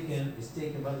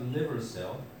taken by the liver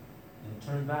cell and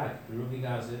turned back, pyruvic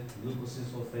acid, glucose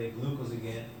 6-phosphate, glucose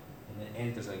again, and then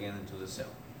enters again into the cell.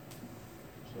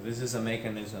 So this is a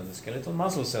mechanism the skeletal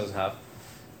muscle cells have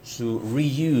to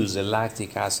reuse the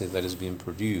lactic acid that is being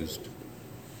produced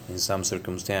in some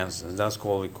circumstances. That's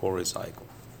called the Cori cycle.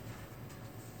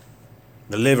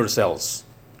 The liver cells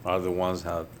are the ones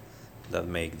that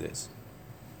make this.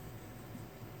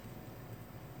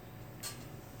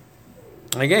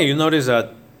 Again, you notice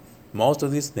that most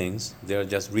of these things, they're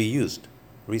just reused,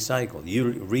 recycled,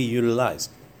 reutilized.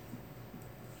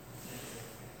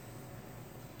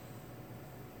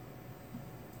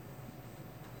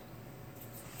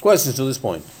 Questions to this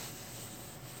point?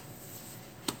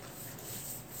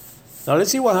 Now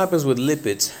let's see what happens with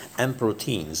lipids and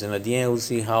proteins, and at the end we'll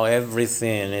see how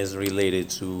everything is related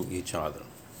to each other.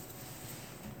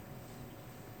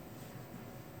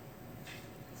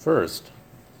 First,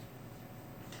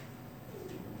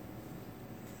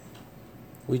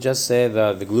 we just said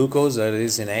that the glucose that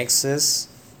is in excess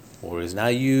or is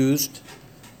not used,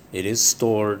 it is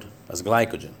stored as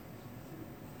glycogen.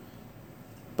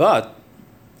 But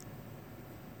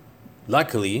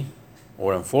luckily,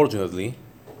 or unfortunately,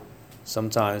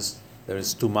 sometimes there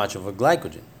is too much of a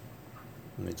glycogen.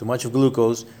 I mean, too much of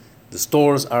glucose. The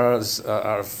stores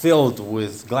are filled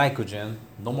with glycogen.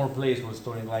 No more place for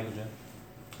storing glycogen.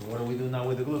 So what do we do now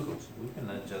with the glucose? We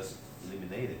cannot just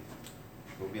eliminate it.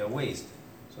 It will be a waste.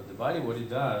 So the body, what it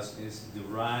does is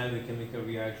derive the chemical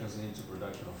reactions into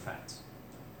production of fats.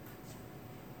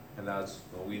 And that's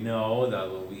what we know,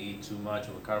 that when we eat too much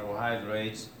of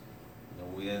carbohydrates,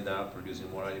 we end up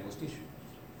producing more adipose tissue.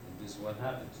 And this is what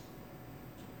happens.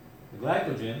 The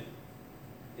glycogen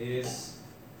is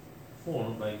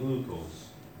formed by glucose,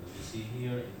 as you see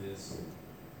here in this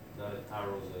dotted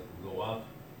arrows that go up,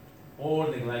 or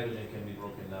the glycogen can be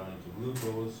broken down into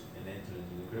glucose and enter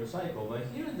into the Krebs cycle. But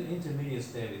here in the intermediate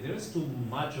state, there is too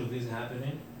much of this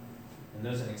happening, and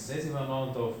there's an excessive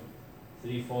amount of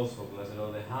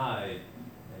 3-phosphoglyceraldehyde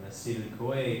and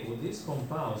acetyl-CoA. Well, these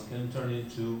compounds can turn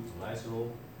into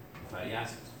glycerol and fatty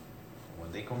acids.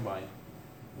 When they combine,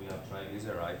 we have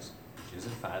triglycerides, which is a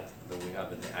fat that we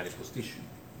have in the adipose tissue.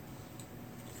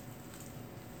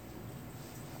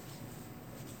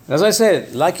 As I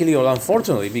said, luckily or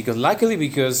unfortunately, because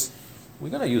we're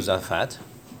going to use that fat,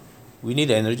 we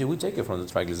need energy, we take it from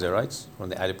the triglycerides, from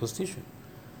the adipose tissue.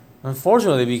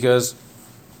 Unfortunately, because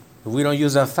if we don't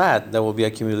use that fat, that will be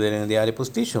accumulating in the adipose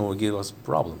tissue and will give us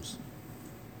problems.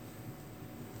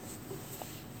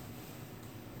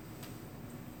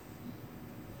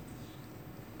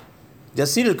 The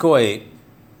acetyl-CoA,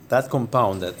 that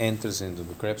compound that enters into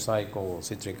the Krebs cycle or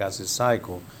citric acid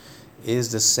cycle,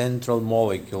 is the central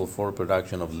molecule for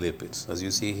production of lipids. As you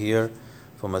see here,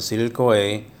 from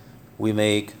acetyl-CoA, we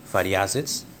make fatty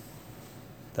acids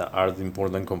that are the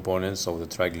important components of the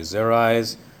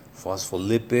triglycerides,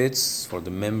 phospholipids for the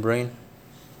membrane.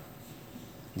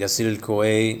 The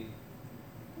acetyl-CoA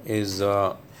is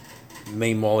the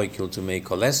main molecule to make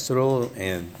cholesterol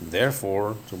and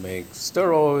therefore to make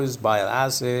steroids, bile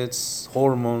acids,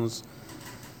 hormones,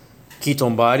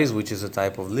 ketone bodies, which is a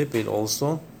type of lipid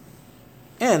also,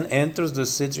 and enters the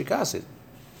citric acid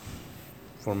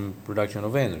from production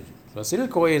of energy. So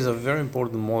acetyl-CoA is a very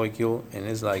important molecule and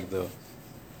is like the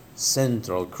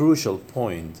central, crucial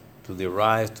point to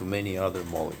derive to many other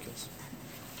molecules.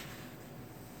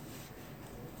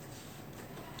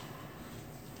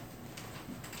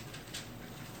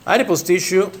 Adipose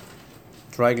tissue,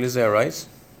 triglycerides,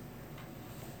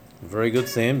 very good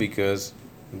thing because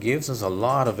it gives us a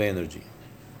lot of energy,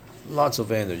 lots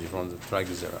of energy from the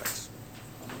triglycerides.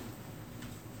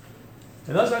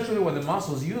 And that's actually what the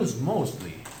muscles use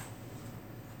mostly.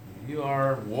 If you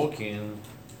are walking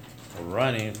or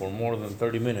running for more than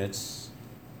 30 minutes,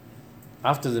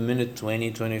 after the minute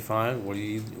 20, 25, what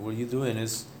you're doing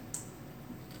is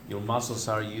your muscles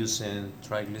are using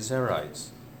triglycerides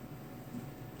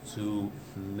to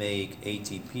make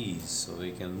ATPs so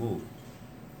they can move.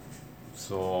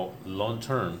 So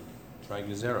long-term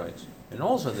triglycerides. And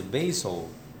also the basal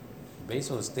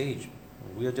stage,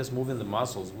 we are just moving the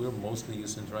muscles, we're mostly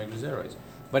using triglycerides.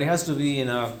 But it has to be in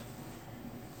a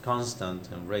constant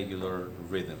and regular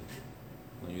rhythm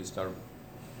when you start,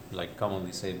 like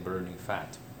commonly say, burning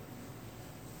fat.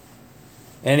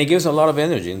 And it gives a lot of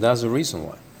energy, and that's the reason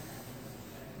why.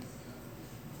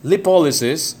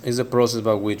 Lipolysis is a process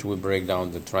by which we break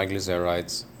down the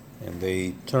triglycerides and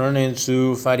they turn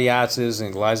into fatty acids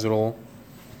and glycerol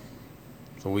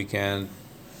so we can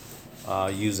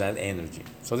use that energy.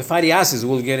 So the fatty acids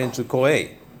will get into CoA,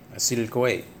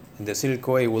 acetyl-CoA, and the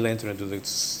acetyl-CoA will enter into the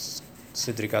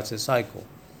citric acid cycle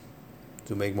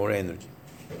to make more energy.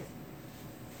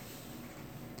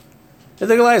 And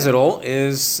the glycerol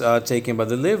is taken by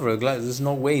the liver. There's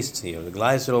no waste here. The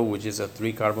glycerol, which is a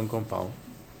 3-carbon compound,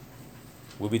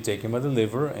 will be taken by the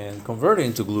liver and converted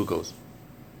into glucose.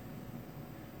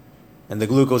 And the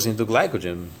glucose into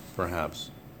glycogen, perhaps.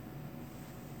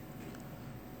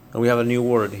 And we have a new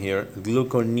word here,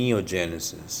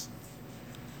 gluconeogenesis.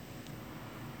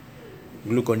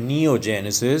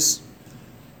 Gluconeogenesis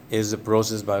is the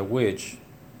process by which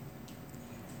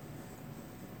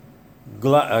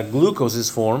glucose is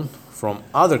formed from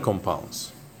other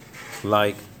compounds,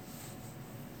 like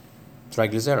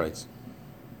triglycerides.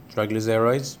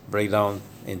 Triglycerides break down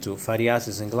into fatty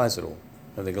acids and glycerol,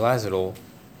 and the glycerol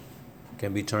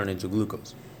can be turned into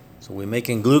glucose. So we're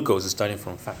making glucose starting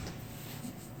from fat.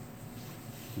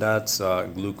 That's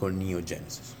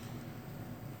gluconeogenesis.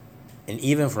 And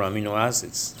even from amino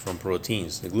acids, from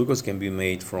proteins, the glucose can be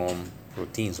made from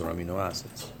proteins or amino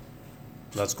acids.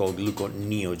 That's called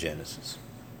gluconeogenesis.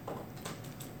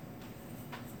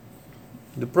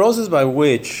 The process by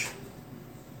which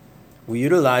we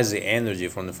utilize the energy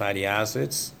from the fatty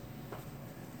acids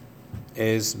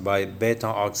is by beta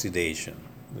oxidation.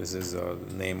 This is the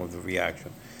name of the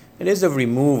reaction. It is the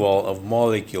removal of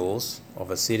molecules of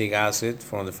acetic acid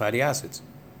from the fatty acids.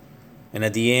 And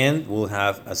at the end, we'll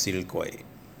have acetyl-CoA.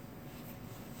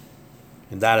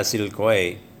 And that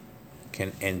acetyl-CoA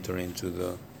can enter into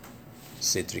the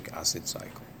citric acid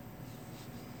cycle.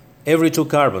 Every 2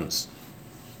 carbons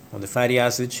on the fatty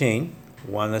acid chain,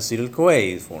 1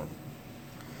 acetyl-CoA is formed.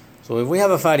 So if we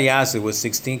have a fatty acid with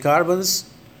 16 carbons,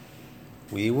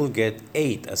 we will get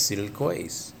 8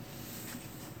 acetyl-CoAs.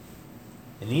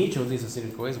 And each of these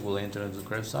acetyl-CoAs will enter into the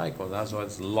Krebs cycle. That's why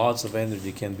lots of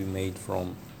energy can be made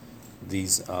from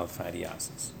these fatty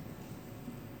acids.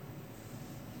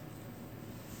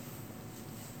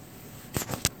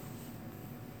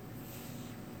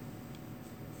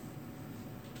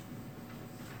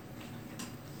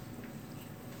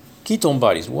 Ketone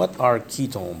bodies. What are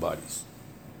ketone bodies?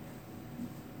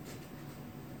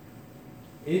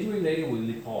 It's related with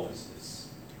lipolysis.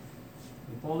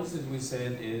 Lipolysis, we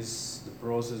said, is the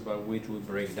process by which we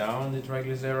break down the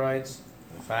triglycerides,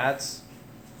 the fats.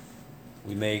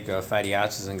 We make fatty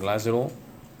acids and glycerol.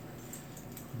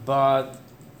 But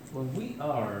when we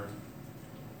are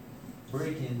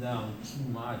breaking down too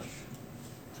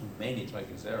many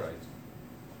triglycerides,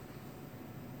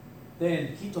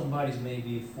 then ketone bodies may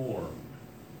be formed.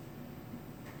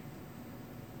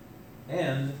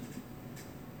 And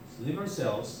liver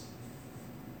cells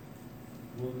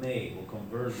will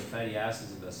convert the fatty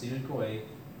acids into acetyl-CoA,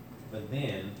 but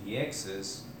then the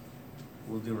excess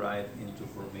will derive into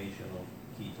formation of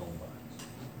ketone bodies.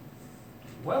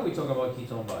 Why we talk about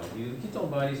ketone bodies? Ketone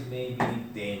bodies may be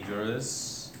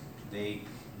dangerous. They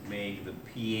make the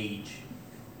pH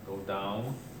go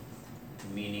down,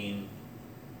 meaning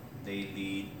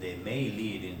they may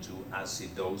lead into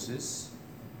acidosis.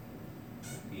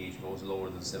 pH goes lower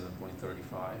than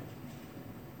 7.35.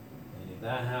 And if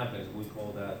that happens, we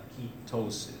call that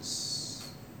ketosis.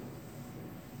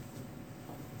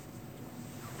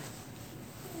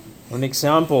 An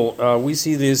example, we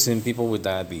see this in people with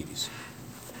diabetes.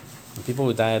 In people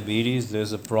with diabetes,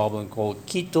 there's a problem called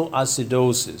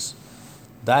ketoacidosis,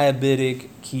 diabetic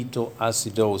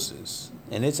ketoacidosis,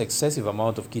 and it's excessive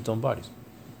amount of ketone bodies.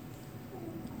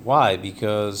 Why?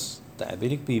 Because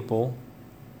diabetic people,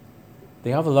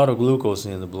 they have a lot of glucose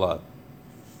in the blood,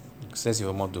 excessive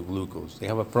amount of glucose. They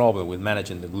have a problem with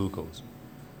managing the glucose.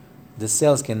 The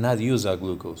cells cannot use that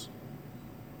glucose.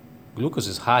 Glucose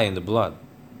is high in the blood,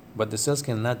 but the cells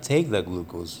cannot take that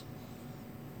glucose.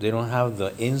 They don't have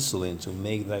the insulin to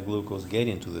make that glucose get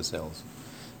into the cells.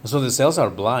 So the cells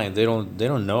are blind. They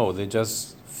don't know. They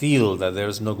just feel that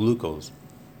there's no glucose.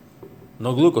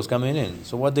 No glucose coming in.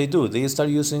 So what they do, they start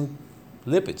using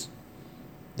lipids.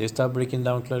 They start breaking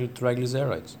down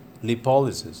triglycerides,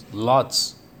 lipolysis,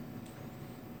 lots.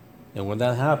 And when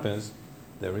that happens,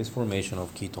 there is formation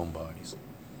of ketone bodies.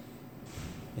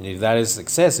 And if that is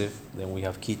excessive, then we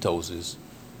have ketosis,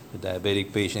 the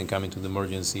diabetic patient coming to the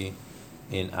emergency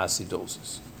in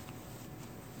acidosis.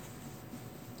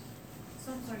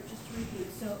 So I'm sorry, just to repeat,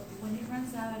 so when it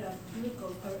runs out of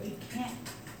glucose, or it can't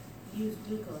use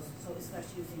glucose, so it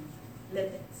starts using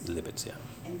lipids. Lipids, yeah.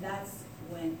 And that's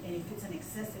when, and if it's an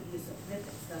excessive use of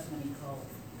lipids, that's when it calls.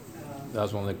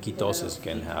 That's when the ketosis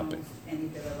can happen.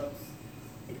 And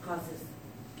it causes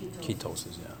ketosis.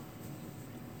 Ketosis, yeah.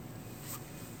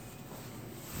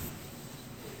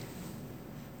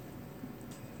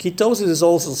 Ketosis is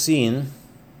also seen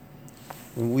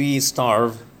when we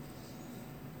starve,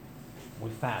 we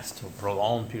fast for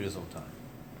prolonged periods of time.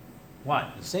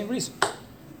 Why? The same reason.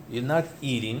 You're not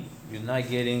eating, you're not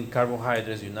getting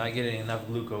carbohydrates, you're not getting enough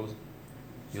glucose.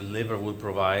 Your liver will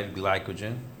provide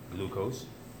glycogen, glucose.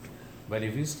 But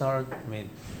if you start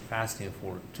fasting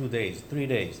for 2 days, 3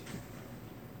 days,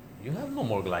 you have no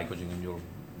more glycogen in your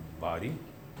body.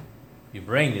 Your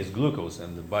brain is glucose,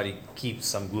 and the body keeps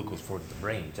some glucose for the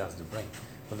brain, just the brain.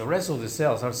 But the rest of the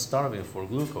cells are starving for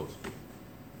glucose.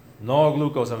 No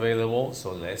glucose available,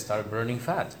 so let's start burning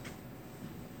fat.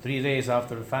 3 days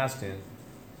after fasting,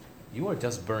 you are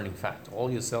just burning fat.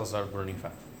 All your cells are burning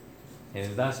fat. And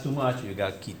if that's too much, you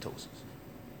got ketosis,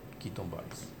 ketone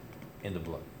bodies in the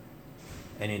blood.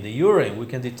 And in the urine, we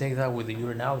can detect that with the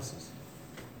urinalysis.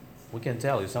 We can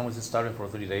tell if someone is starving for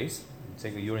 3 days, we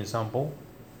take a urine sample.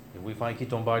 If we find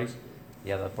ketone bodies,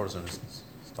 yeah, that person is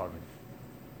starving,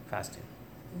 fasting.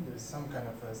 I think there's some kind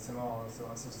of a smell also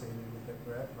associated with the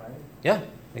breath, right? Yeah,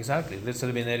 exactly. It's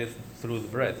eliminated through the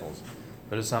breath also.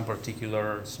 There is some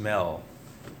particular smell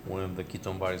when the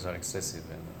ketone bodies are excessive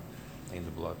in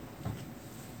the blood.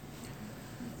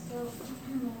 So, another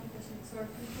question. So are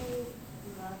people who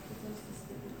have ketosis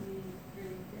typically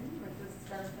very thin, or does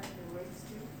that affect their weights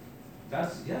too?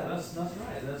 That's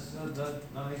right,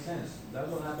 that makes sense. That's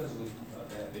what happens with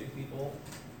diabetic people,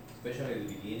 especially at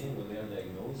the beginning when they are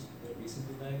diagnosed, they're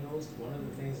recently diagnosed. One of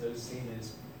the things they're seeing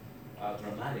is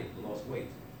dramatic lost weight.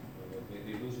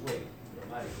 They lose weight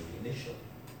dramatically, initially.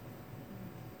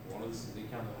 One of the things they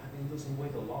count, I've been losing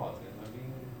weight a lot, and I've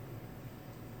been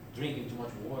drinking too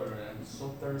much water, and I'm so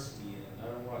thirsty, and I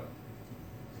don't know what.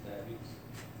 It's diabetes.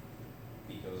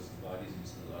 Because the body's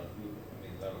using a lot of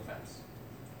glucose, a lot of fats.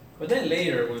 But then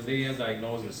later, when they are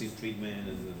diagnosed, receive treatment,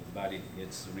 and the body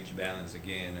gets to reach balance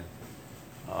again.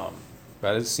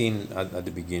 But it's seen at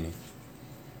the beginning.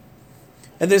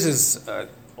 And this is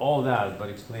All that, but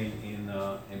explained in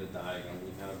the diagram.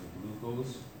 We have the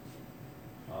glucose.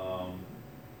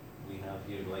 We have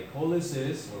here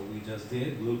glycolysis, what we just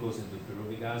did, glucose into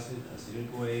pyruvic acid,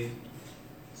 acetyl-CoA,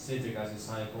 citric acid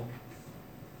cycle.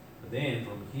 But then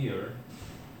from here,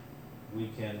 we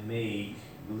can make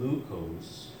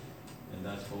glucose, and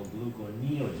that's called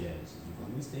gluconeogenesis,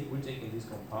 because we're taking these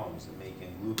compounds and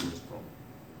making glucose from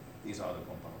these other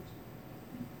compounds.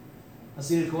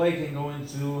 Acetyl-CoA can go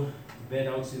into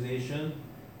beta oxidation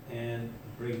and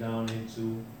break down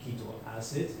into keto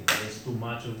acid if there's too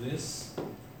much of this.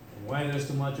 And why there's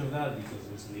too much of that? Because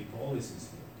there's lipolysis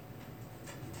here.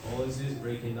 Lipolysis,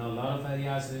 breaking down a lot of fatty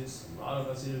acids, a lot of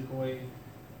acetyl-CoA,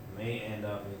 may end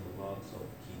up with lots of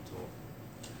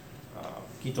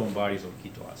ketone bodies or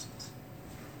keto acids.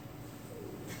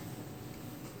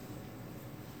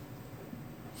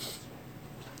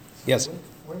 yes.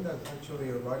 When does actually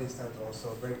your body start to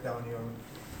also break down your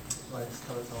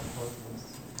skeletal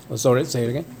proteins? Oh, sorry, say it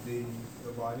again.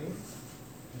 The body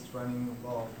is running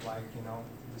low of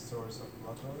the source of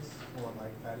glucose or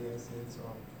fatty acids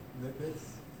or lipids.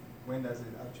 When does it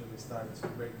actually start to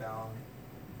break down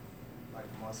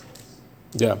muscles?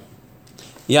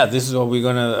 Yeah, this is what we're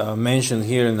going to mention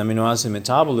here in amino acid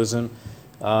metabolism.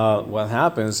 What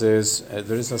happens is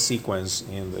there is a sequence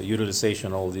in the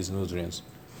utilization of all these nutrients.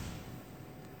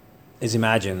 Let's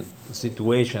imagine a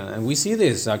situation, and we see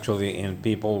this actually in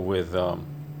people with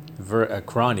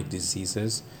chronic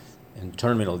diseases and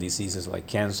terminal diseases like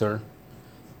cancer.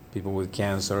 People with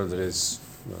cancer, there's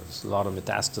a lot of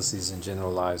metastases and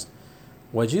generalized.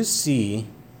 What you see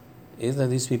is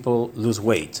that these people lose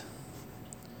weight.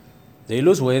 They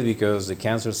lose weight because the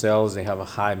cancer cells, they have a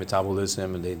high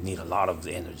metabolism and they need a lot of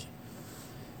the energy.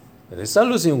 But they start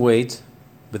losing weight,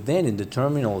 but then in the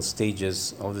terminal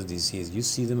stages of the disease, you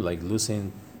see them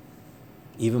losing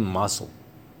even muscle.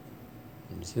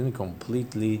 You see them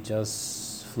completely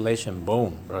just flesh and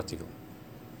bone, practically.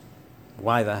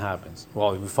 Why that happens?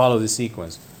 Well, if we follow the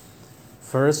sequence,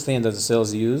 first thing that the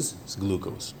cells use is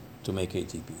glucose to make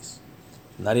ATPs.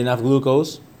 Not enough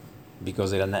glucose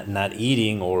because they are not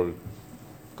eating or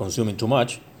consuming too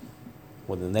much.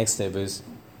 Well, the next step is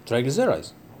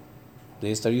triglycerides.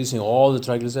 They start using all the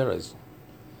triglycerides.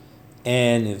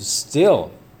 And if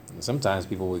still, sometimes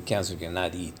people with cancer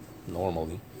cannot eat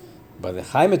normally, but the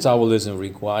high metabolism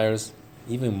requires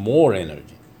even more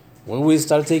energy. Where we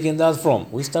start taking that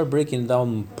from? We start breaking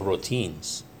down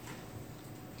proteins.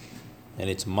 And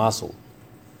it's muscle.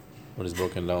 What is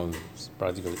broken down is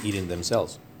practically eating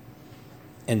themselves.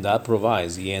 And that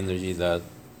provides the energy that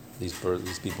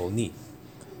these people need.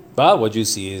 But what you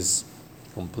see is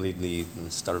completely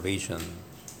starvation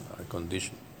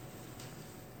condition.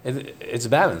 It's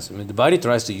balanced. The body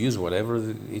tries to use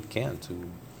whatever it can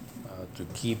to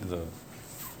keep the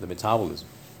metabolism.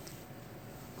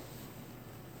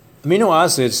 Amino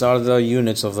acids are the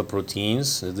units of the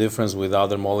proteins. The difference with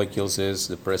other molecules is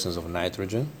the presence of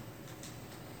nitrogen.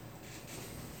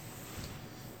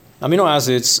 Amino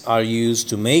acids are used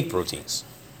to make proteins.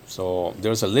 So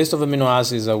there's a list of amino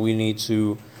acids that we need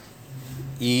to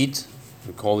eat.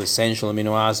 We call essential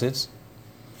amino acids.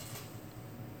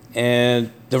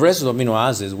 And the rest of the amino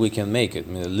acids, we can make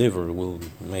it. The liver will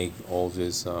make all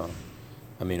these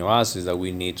amino acids that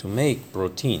we need to make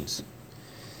proteins.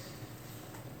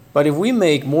 But if we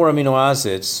make more amino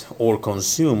acids or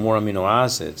consume more amino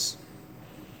acids,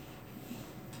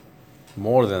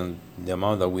 more than the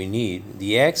amount that we need,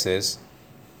 the excess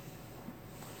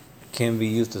can be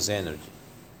used as energy.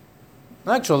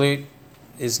 Actually,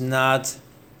 it's not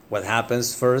what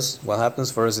happens first. What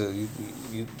happens first is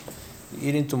you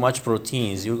eating too much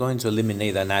proteins, you're going to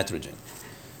eliminate that nitrogen.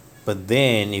 But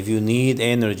then, if you need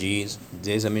energy,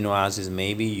 these amino acids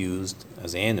may be used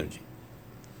as energy.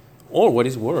 Or what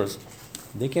is worse,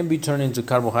 they can be turned into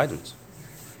carbohydrates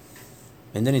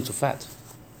and then into fat.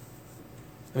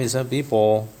 Some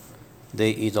people, they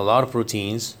eat a lot of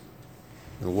proteins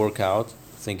and work out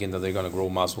thinking that they're going to grow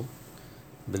muscle.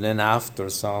 But then after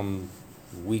some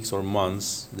weeks or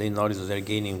months, they notice that they're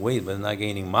gaining weight but not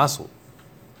gaining muscle.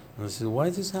 And I said, why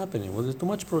is this happening? Well, there's too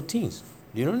much proteins.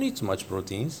 You don't need too much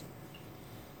proteins.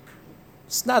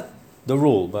 It's not the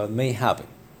rule, but it may happen.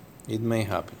 It may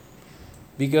happen.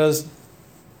 Because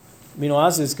amino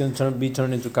acids can be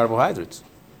turned into carbohydrates.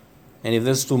 And if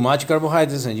there's too much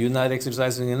carbohydrates and you're not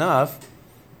exercising enough,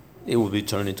 it will be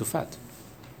turned into fat.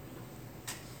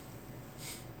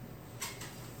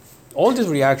 All these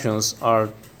reactions are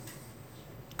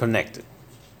connected.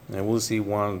 And we'll see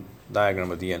one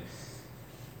diagram at the end.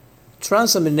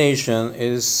 Transamination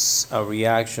is a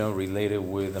reaction related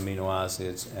with amino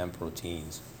acids and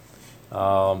proteins.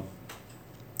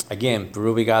 Again,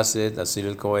 pyruvic acid,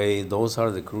 acetyl-CoA, those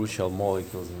are the crucial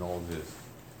molecules in all this.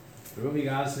 Pyruvic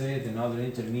acid and other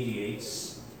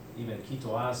intermediates, even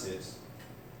keto acids,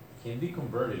 can be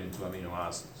converted into amino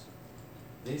acids.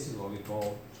 This is what we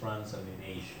call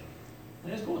transamination.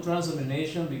 And it's called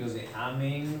transamination because the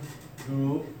amine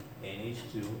group,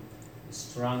 NH2,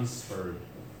 is transferred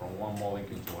from one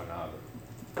molecule to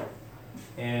another.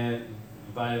 And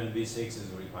vitamin B6 is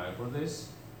required for this.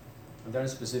 And there are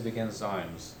specific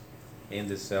enzymes in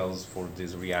the cells for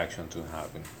this reaction to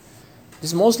happen.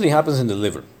 This mostly happens in the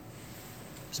liver.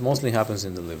 This mostly happens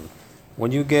in the liver.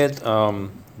 When you get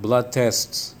blood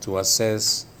tests to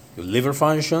assess your liver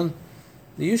function,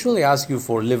 they usually ask you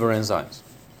for liver enzymes.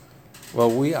 Well,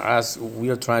 we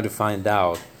are trying to find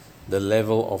out the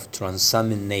level of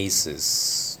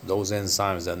transaminases, those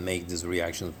enzymes that make these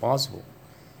reactions possible,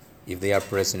 if they are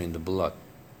present in the blood,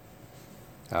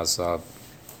 as an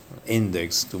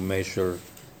index to measure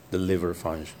the liver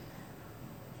function.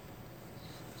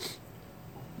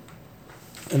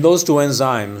 And those two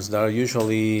enzymes that are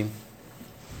usually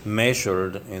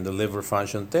measured in the liver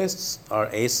function tests are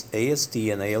AST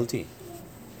and ALT,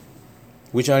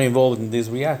 which are involved in these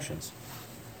reactions.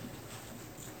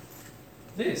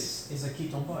 This is a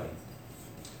ketone body.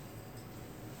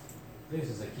 This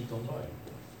is a ketone body.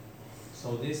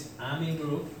 So this amine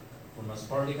group from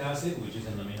aspartic acid, which is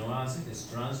an amino acid, is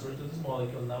transferred to this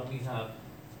molecule. Now we have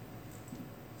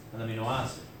an amino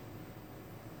acid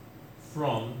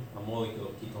from a molecule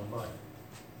of ketone body.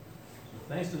 So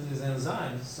thanks to these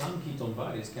enzymes, some ketone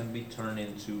bodies can be turned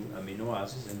into amino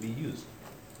acids and be used.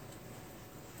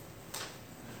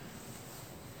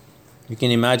 You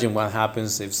can imagine what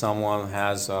happens if someone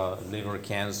has liver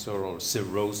cancer or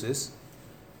cirrhosis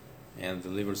and the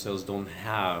liver cells don't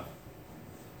have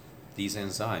these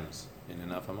enzymes in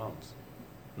enough amounts,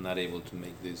 not able to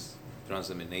make these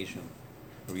transamination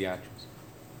reactions.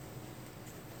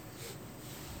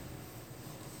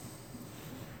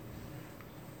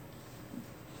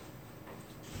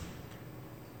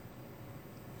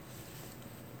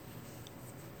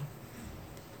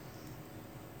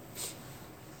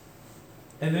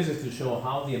 And this is to show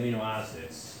how the amino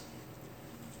acids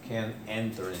can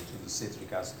enter into the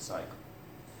citric acid cycle.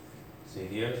 See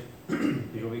here,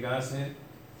 pyruvic acid,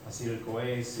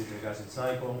 acetyl-CoA, citric acid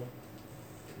cycle.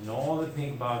 And all the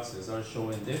pink boxes are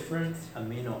showing different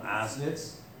amino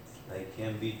acids that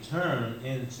can be turned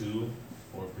into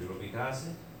or pyruvic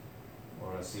acid,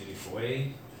 or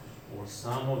acetyl-CoA, or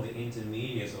some of the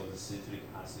intermediates of the citric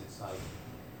acid cycle.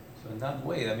 So in that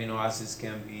way, the amino acids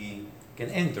can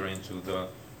enter into the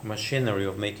machinery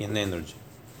of making energy.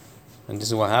 And this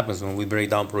is what happens when we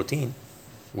break down protein.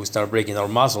 We start breaking our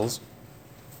muscles,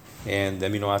 and the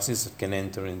amino acids can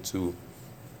enter into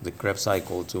the Krebs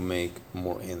cycle to make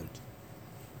more energy.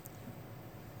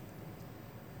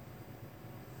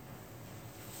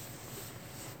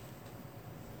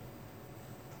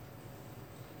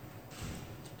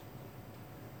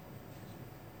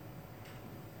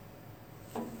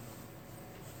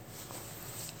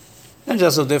 And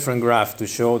just a different graph to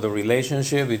show the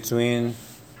relationship between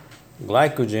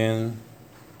glycogen,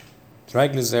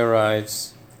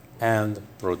 triglycerides, and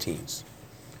proteins.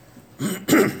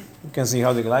 You can see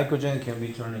how the glycogen can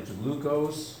be turned into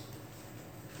glucose.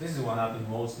 This is what happens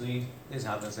mostly. This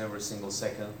happens every single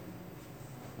second.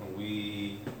 When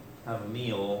we have a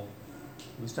meal,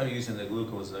 we start using the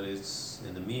glucose that is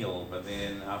in the meal, but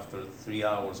then after 3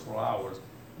 hours, 4 hours,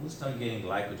 we start getting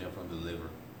glycogen from the liver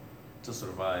to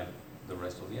survive the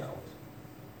rest of the hours.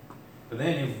 But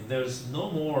then if there's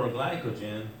no more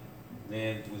glycogen,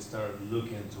 then we start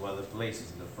looking to other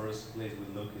places. The first place we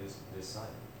look is this side.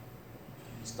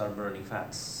 We start burning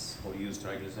fats or use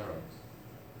triglycerides.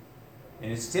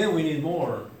 And still we need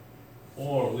more,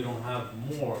 or we don't have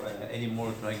any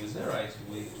more triglycerides,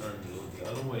 we turn to the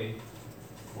other way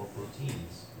for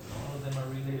proteins. And all of them are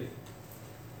related.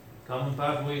 Common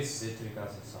pathways, citric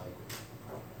acid cycle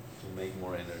to make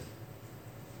more energy.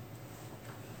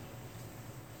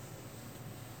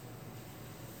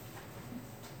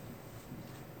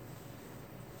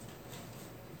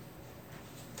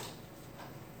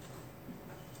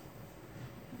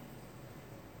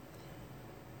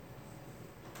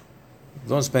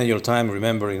 Don't spend your time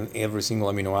remembering every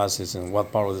single amino acid and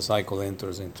what part of the cycle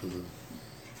enters into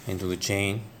the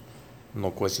chain.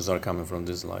 No questions are coming from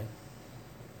this slide.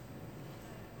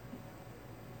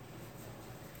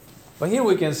 But here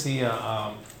we can see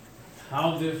how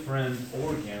different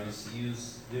organs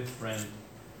use different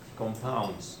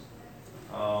compounds.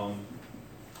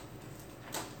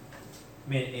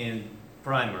 In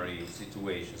primary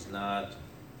situations, not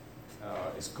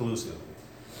exclusively.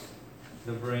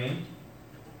 The brain,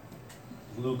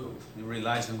 glucose, it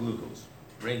relies on glucose.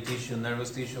 Brain tissue,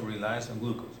 nervous tissue relies on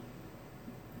glucose.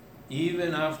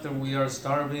 Even after we are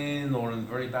starving or in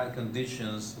very bad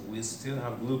conditions, we still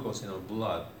have glucose in our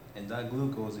blood, and that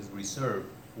glucose is reserved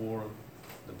for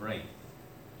the brain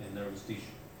and nervous tissue.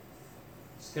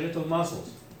 Skeletal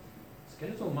muscles.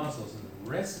 Skeletal muscles in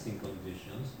resting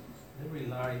conditions, they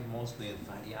rely mostly on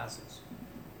fatty acids.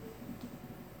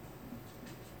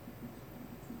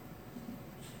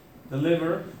 The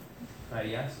liver,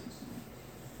 fatty acids.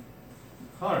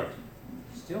 Heart,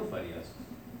 still fatty acids,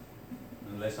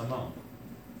 in less amount.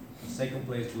 In second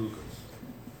place, glucose.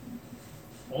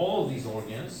 All these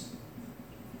organs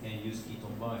can use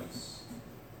ketone bodies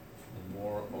in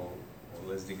more or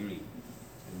less degree.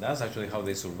 And that's actually how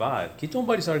they survive. Ketone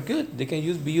bodies are good. They can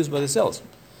be used by the cells.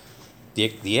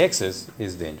 The excess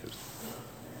is dangerous.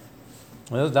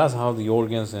 Well, that's how the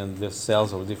organs and the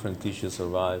cells of different tissues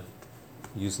survive,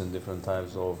 using different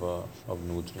types of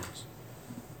nutrients.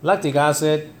 Lactic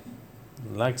acid.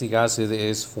 Lactic acid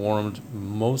is formed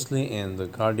mostly in the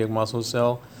cardiac muscle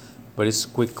cell, but it's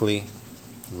quickly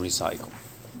recycled.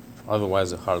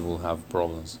 Otherwise, the heart will have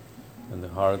problems, and the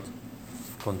heart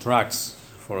contracts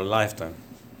for a lifetime.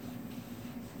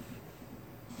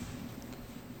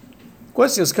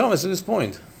 Questions, comments at this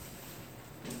point?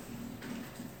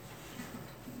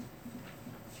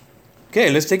 Okay,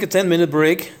 let's take a 10-minute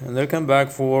break and then come back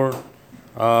for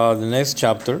the next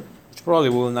chapter, which probably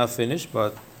will not finish,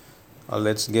 but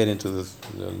let's get into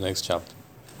the next chapter.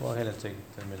 Go ahead and take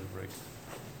a 10-minute break.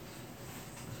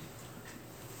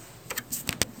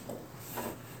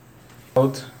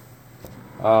 About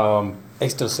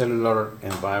extracellular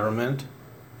environment,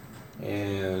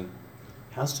 and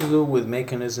has to do with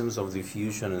mechanisms of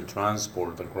diffusion and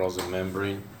transport across the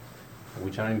membrane,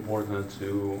 which are important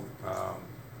to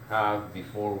have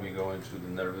before we go into the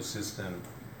nervous system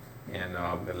and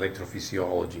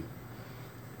electrophysiology.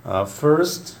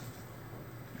 First,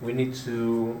 we need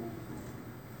to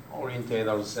orientate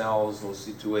ourselves or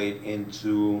situate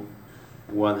into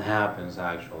what happens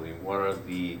actually. What are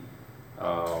the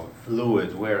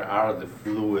fluids? Where are the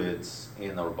fluids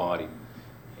in our body?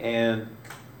 And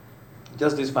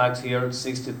just these facts here,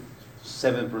 67%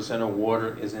 of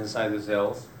water is inside the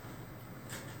cells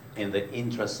in the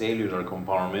intracellular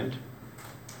compartment.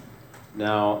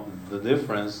 Now, the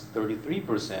difference,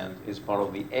 33%, is part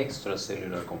of the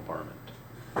extracellular compartment,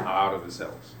 out of the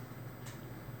cells.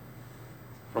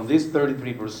 From this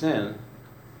 33%,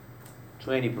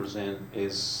 20%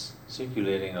 is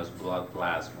circulating as blood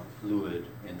plasma, fluid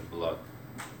in the blood.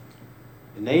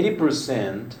 And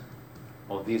 80%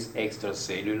 of this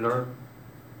extracellular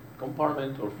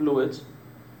compartment or fluids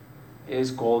is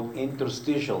called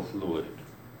interstitial fluid.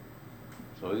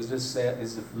 So it's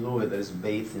the fluid that is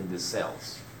bathed in the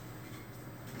cells.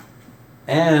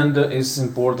 And it's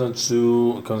important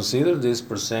to consider these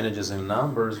percentages and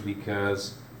numbers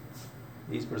because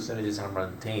these percentages are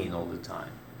maintained all the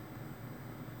time.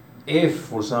 If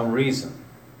for some reason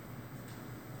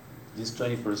this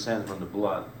 20% from the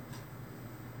blood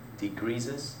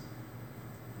decreases,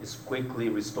 it's quickly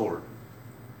restored.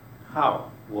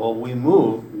 How? Well, we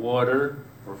move water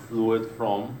or fluid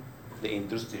from the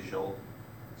interstitial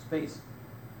space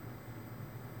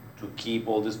to keep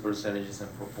all these percentages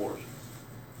and proportions.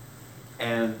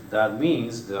 And that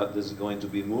means that there's going to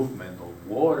be movement of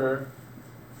water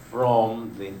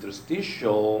from the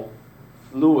interstitial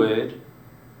fluid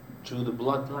to the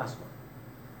blood plasma.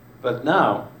 But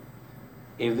now,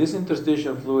 if this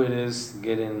interstitial fluid is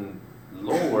getting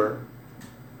lower,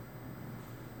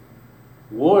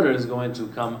 water is going to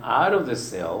come out of the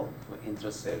cell,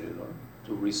 intracellular,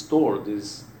 to restore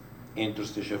this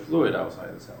interstitial fluid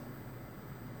outside the cell.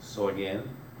 So again,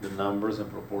 the numbers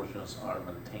and proportions are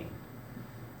maintained.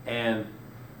 And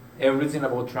everything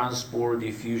about transport,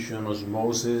 diffusion,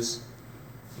 osmosis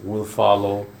will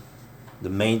follow the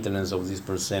maintenance of these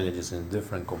percentages in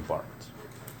different compartments.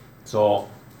 So,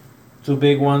 two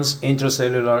big ones,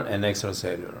 intracellular and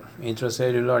extracellular.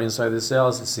 Intracellular inside the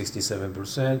cells is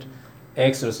 67%,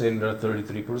 extracellular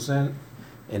 33%,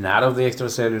 and out of the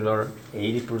extracellular,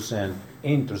 80%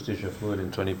 interstitial fluid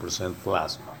and 20%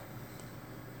 plasma.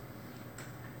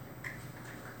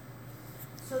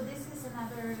 So this is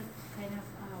another kind of,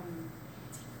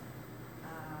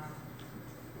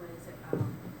 what is it,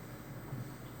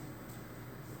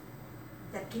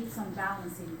 that keeps on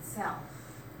balancing itself.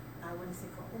 What is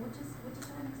it called? What is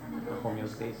an example?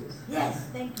 Homeostasis. Yes,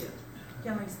 thank you.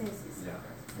 Homeostasis.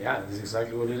 Yeah, that's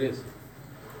exactly what it is.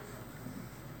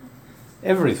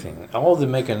 Everything, all the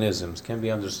mechanisms can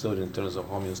be understood in terms of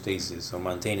homeostasis or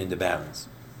maintaining the balance,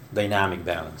 dynamic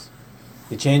balance.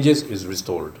 It changes, is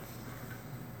restored.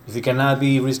 If it cannot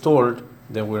be restored,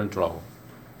 then we're in trouble.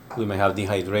 We may have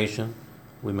dehydration,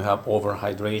 we may have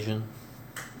overhydration.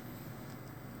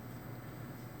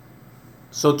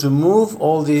 So to move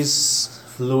all these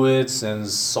fluids and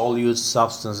solute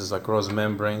substances across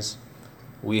membranes,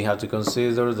 we have to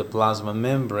consider the plasma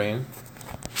membrane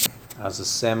as a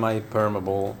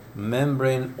semi-permeable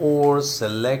membrane or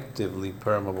selectively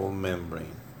permeable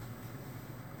membrane.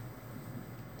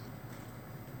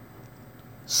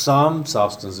 Some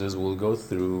substances will go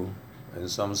through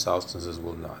and some substances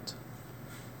will not.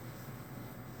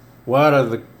 What are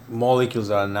the molecules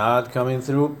that are not coming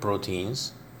through?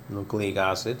 Proteins, nucleic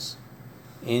acids,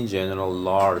 in general,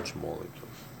 large molecules.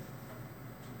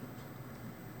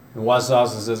 And what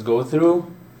substances go through?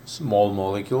 Small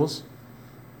molecules,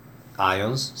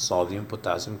 ions, sodium,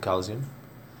 potassium, calcium,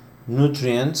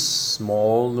 nutrients,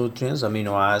 small nutrients,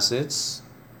 amino acids,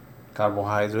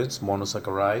 carbohydrates,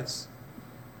 monosaccharides,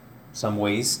 some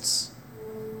wastes.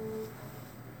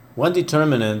 One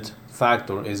determinant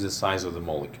factor is the size of the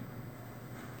molecule.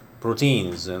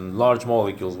 Proteins and large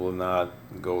molecules will not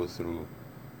go through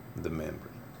the membrane.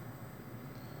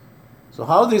 So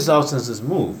how these substances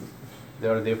move?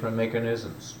 There are different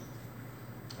mechanisms.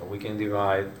 We can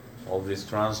divide all these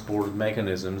transport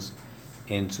mechanisms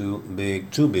into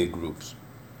two big groups.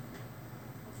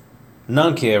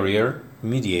 Non-carrier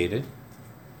mediated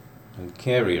and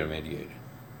carrier mediated.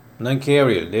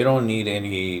 Non-carrier, they don't need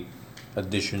any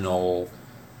additional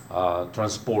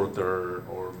transporter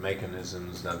or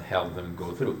mechanisms that help them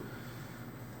go through.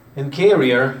 In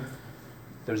carrier,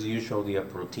 there's usually a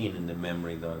protein in the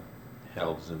membrane that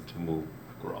helps them to move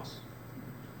across.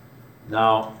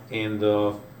 Now, in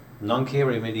the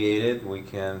non-carrier mediated, we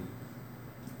can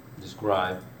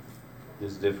describe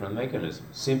these different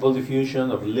mechanisms. Simple diffusion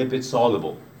of lipid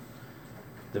soluble.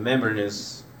 The membrane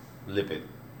is lipid.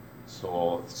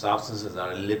 So substances that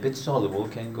are lipid soluble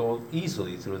can go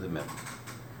easily through the membrane.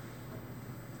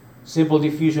 Simple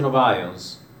diffusion of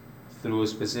ions through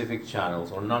specific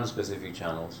channels or non-specific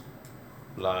channels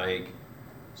like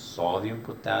sodium,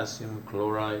 potassium,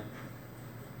 chloride.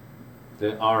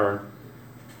 There are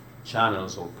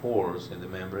channels or pores in the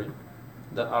membrane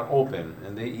that are open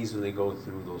and they easily go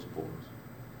through those pores.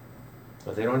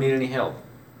 But they don't need any help.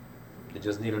 They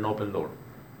just need an open door.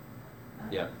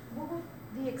 Yeah. What was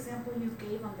the example you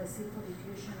gave on the simple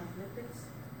diffusion of lipids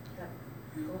that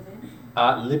go there?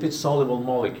 Lipid soluble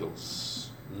molecules.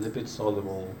 Lipid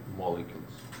soluble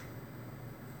molecules.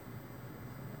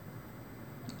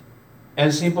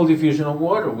 And simple diffusion of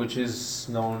water, which is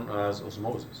known as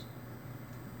osmosis.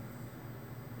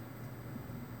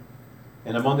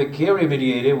 And among the carrier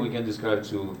mediated, we can describe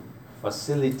to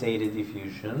facilitated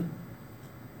diffusion,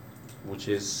 which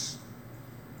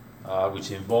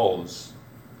involves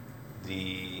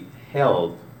the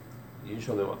help,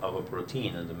 usually of a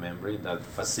protein in the membrane that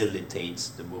facilitates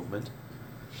the movement,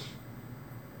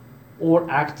 or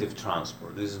active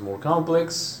transport. This is more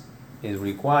complex. It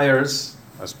requires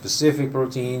a specific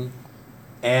protein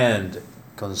and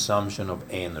consumption of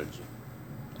energy.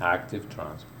 Active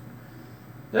transport.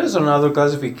 There's another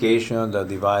classification that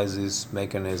divides these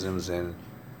mechanisms in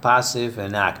passive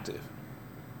and active.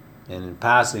 And in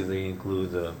passive, they include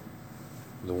the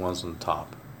ones on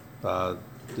top.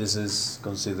 This is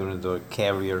considered the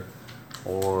carrier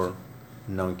or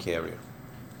non-carrier.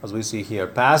 As we see here,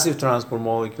 passive transport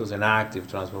molecules and active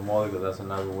transport molecules, that's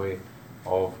another way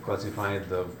of classifying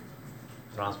the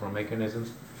transport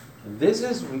mechanisms. And this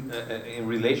is in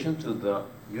relation to the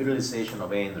utilization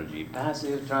of energy.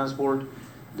 Passive transport,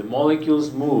 the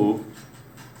molecules move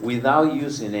without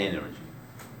using energy.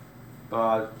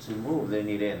 But to move, they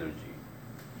need energy.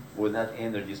 Well, that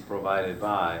energy is provided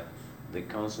by the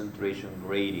concentration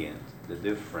gradient, the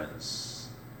difference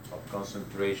of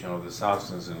concentration of the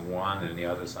substance in one and the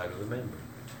other side of the membrane.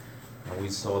 And we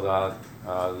saw that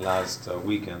last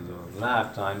weekend,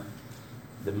 lab time.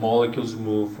 The molecules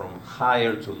move from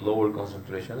higher to lower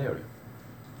concentration area.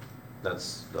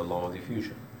 That's the law of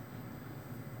diffusion.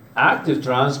 Active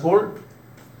transport,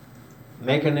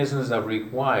 mechanisms that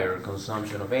require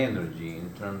consumption of energy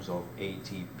in terms of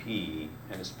ATP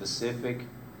and specific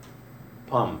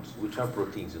pumps, which are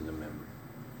proteins in the membrane.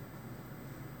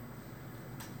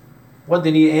 what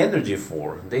they need energy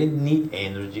for? They need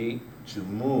energy to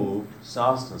move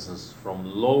substances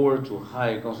from lower to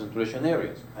higher concentration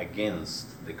areas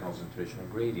against the concentration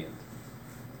gradient.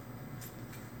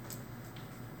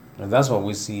 And that's what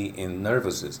we see in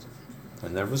nervous system. The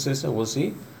nervous system, we'll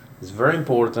see, is very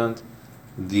important.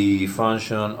 The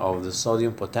function of the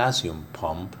sodium-potassium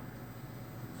pump,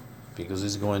 because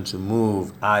it's going to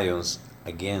move ions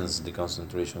against the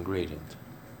concentration gradient.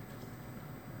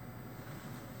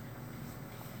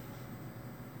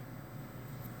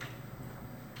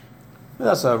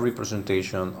 That's a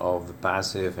representation of the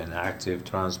passive and active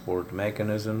transport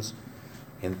mechanisms.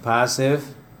 In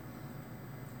passive,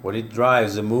 what it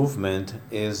drives the movement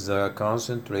is the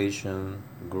concentration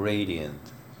gradient.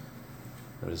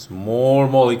 There's more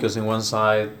molecules in one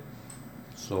side,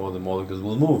 so the molecules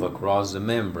will move across the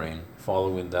membrane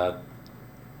following that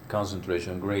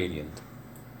concentration gradient.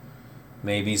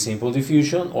 Maybe simple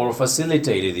diffusion or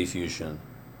facilitated diffusion.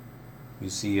 You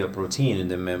see a protein in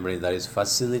the membrane that is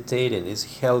facilitating,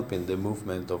 is helping the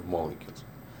movement of molecules.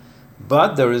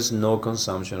 But there is no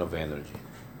consumption of energy.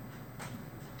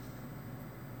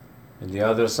 On the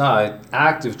other side,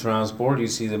 active transport, you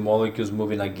see the molecules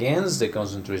moving against the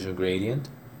concentration gradient,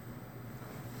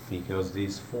 because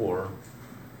these four,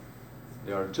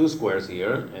 there are 2 squares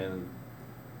here and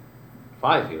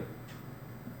 5 here.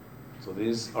 So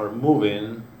these are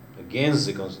moving against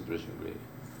the concentration gradient.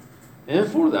 And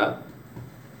for that,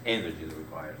 energy is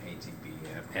required, ATP,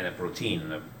 and a protein,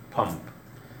 and a pump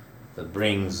that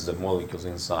brings the molecules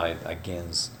inside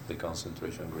against the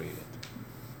concentration gradient.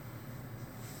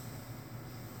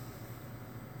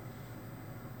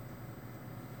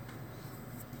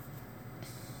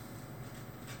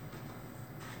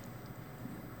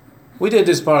 We did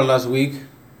this part last week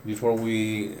before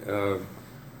we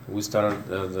started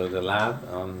the lab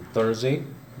on Thursday.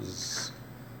 It's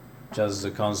just the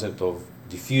concept of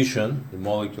diffusion. The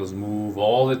molecules move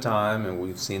all the time, and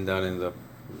we've seen that in the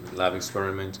lab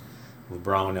experiment with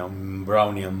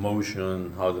Brownian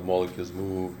motion, how the molecules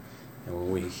move. And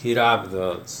when we heat up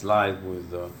the slide with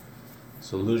the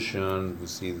solution, we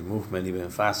see the movement even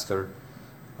faster.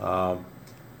 But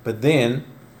then,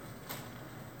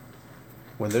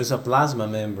 when there's a plasma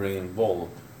membrane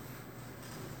involved,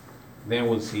 then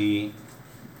we'll see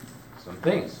some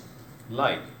things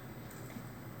like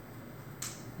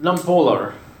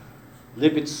nonpolar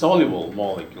lipid-soluble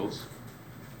molecules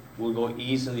will go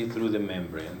easily through the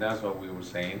membrane. That's what we were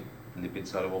saying,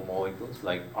 lipid-soluble molecules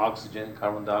like oxygen,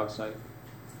 carbon dioxide,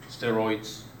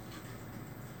 steroids,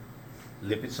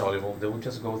 lipid-soluble, they will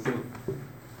just go through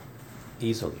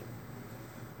easily.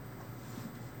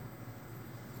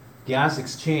 Gas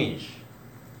exchange.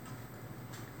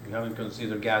 We haven't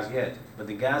considered gas yet, but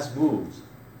the gas moves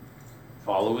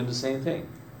following the same thing,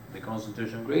 the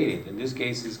concentration gradient. In this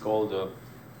case, it's called the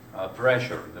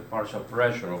pressure, the partial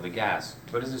pressure of the gas,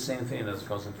 but it's the same thing as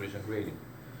concentration gradient.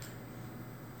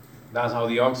 That's how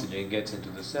the oxygen gets into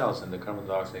the cells and the carbon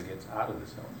dioxide gets out of the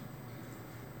cells.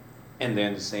 And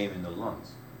then the same in the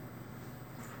lungs.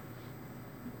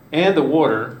 And the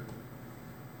water,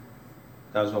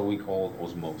 that's what we call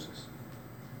osmosis.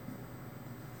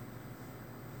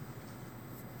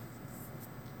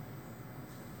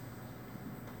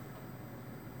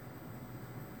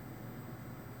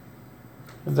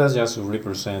 And that's just to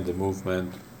represent the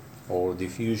movement or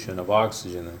diffusion of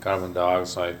oxygen and carbon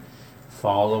dioxide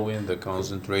following the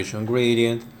concentration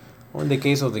gradient. Or in the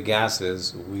case of the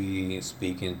gases, we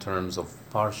speak in terms of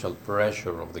partial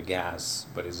pressure of the gas,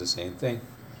 but it's the same thing.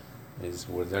 It's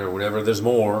wherever there's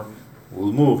more,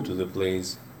 we'll move to the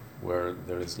place where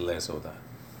there is less of that.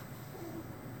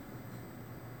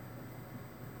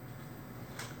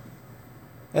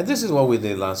 And this is what we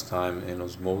did last time in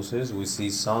osmosis. We see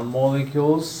some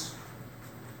molecules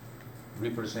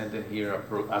represented here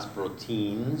as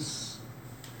proteins.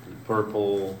 The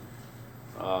purple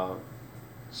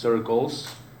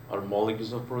circles are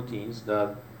molecules of proteins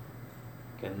that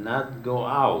cannot go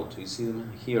out. You see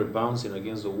them here bouncing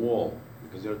against the wall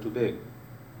because they're too big.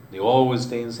 They always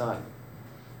stay inside.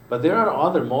 But there are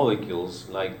other molecules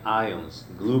like ions,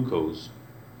 glucose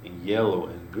in yellow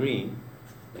and green,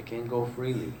 they can go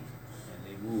freely and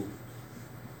they move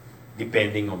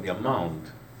depending on the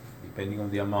amount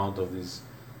of these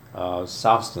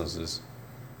substances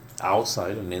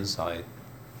outside and inside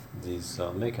this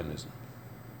mechanism.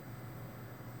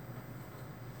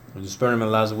 In the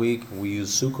experiment last week, we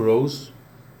used sucrose,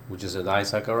 which is a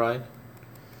disaccharide,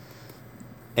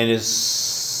 and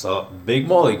it's a big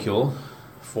molecule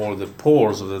for the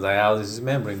pores of the dialysis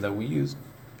membrane that we used.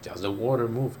 Just the water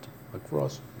moved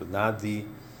across, but not the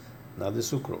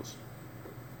sucrose.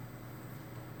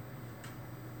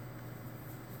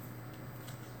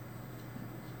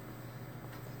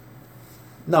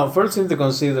 Now, first thing to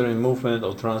consider in movement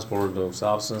or transport of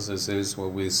substances is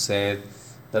what we said,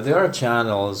 that there are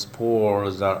channels,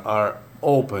 pores that are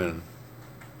open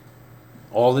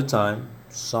all the time.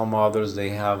 Some others, they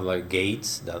have like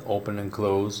gates that open and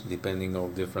close depending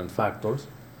on different factors.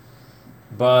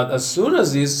 But as soon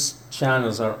as these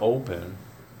channels are open,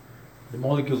 the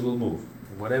molecules will move.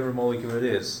 Whatever molecule it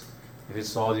is, if it's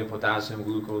sodium, potassium,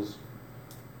 glucose,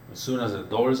 as soon as the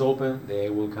door is open, they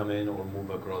will come in or move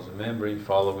across the membrane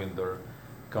following their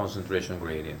concentration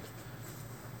gradient.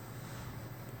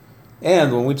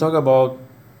 And when we talk about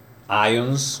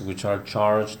ions, which are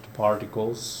charged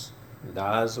particles,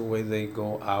 that's the way they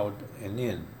go out and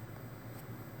in.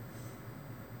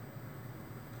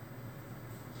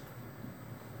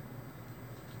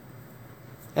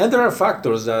 And there are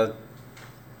factors that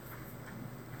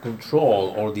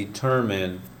control or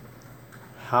determine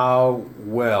how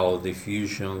well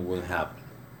diffusion will happen.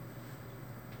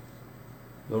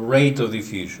 The rate of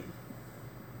diffusion.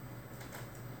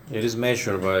 It is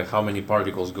measured by how many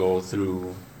particles go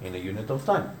through in a unit of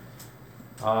time.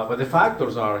 But the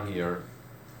factors are here.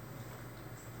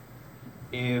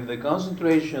 If the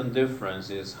concentration difference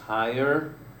is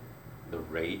higher, the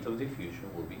rate of diffusion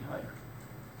will be higher.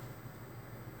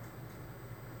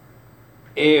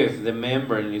 If the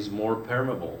membrane is more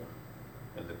permeable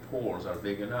and the pores are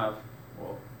big enough,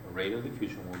 well, the rate of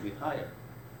diffusion will be higher.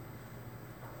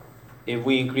 If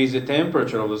we increase the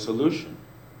temperature of the solution,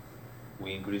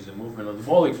 we increase the movement of the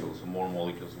molecules, so more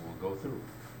molecules will go through.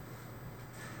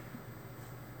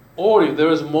 Or if there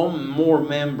is more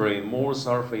membrane, more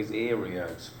surface area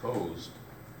exposed,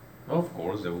 of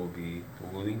course there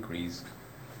will increase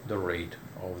the rate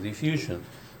of diffusion.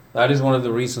 That is one of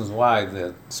the reasons why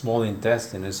the small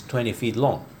intestine is 20 feet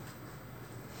long,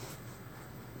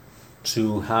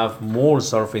 to have more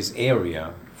surface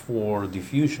area for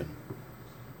diffusion.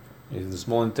 If the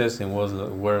small intestine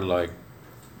were like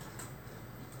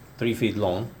 3 feet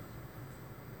long,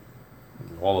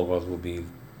 all of us would be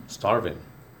starving,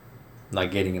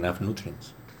 not getting enough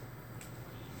nutrients.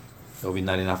 There will be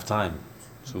not enough time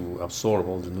to absorb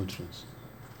all the nutrients.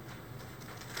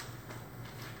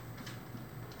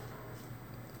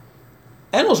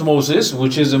 And osmosis,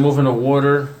 which is the movement of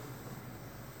water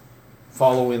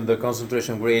following the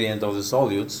concentration gradient of the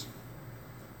solutes,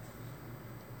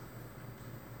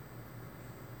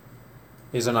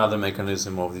 is another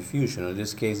mechanism of diffusion. In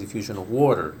this case, diffusion of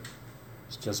water.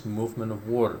 It's just movement of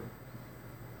water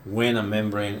when a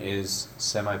membrane is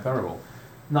semi-permeable.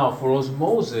 Now, for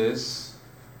osmosis,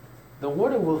 the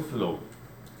water will flow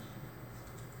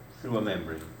through a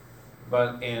membrane.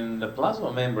 But in the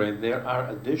plasma membrane, there are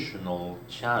additional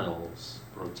channels,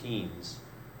 proteins,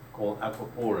 called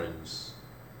aquaporins,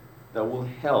 that will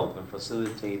help and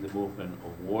facilitate the movement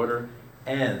of water,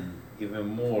 and even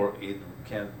more, it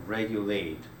can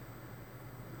regulate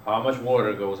how much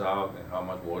water goes out and how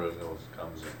much water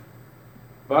comes in.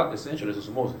 But essentially, it's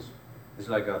osmosis. It's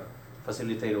like a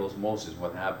facilitated osmosis,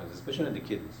 what happens, especially in the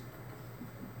kidneys.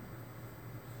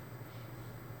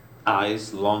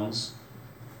 Eyes, lungs,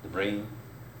 the brain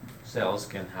cells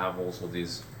can have also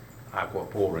these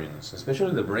aquaporins, especially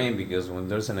in the brain, because when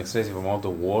there's an excessive amount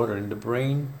of water in the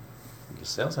brain, the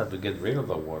cells have to get rid of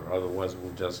the water, otherwise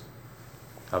we'll just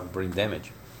have brain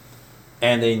damage.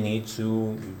 And they need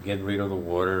to get rid of the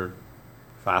water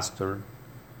faster,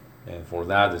 and for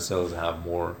that the cells have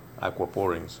more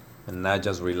aquaporins and not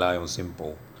just rely on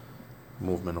simple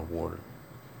movement of water.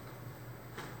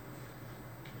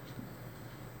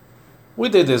 We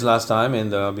did this last time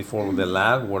before the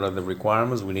lab. What are the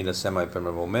requirements? We need a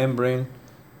semi-permeable membrane.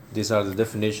 These are the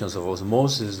definitions of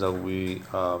osmosis that we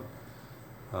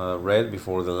read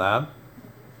before the lab.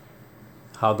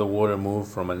 How the water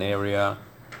moves from an area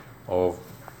of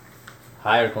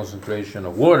higher concentration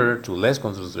of water to less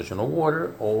concentration of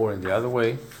water, or in the other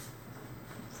way,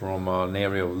 from an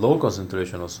area of low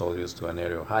concentration of solutes to an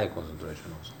area of high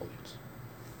concentration of solutes.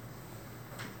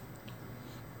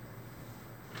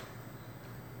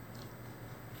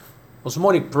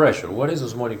 Osmotic pressure. What is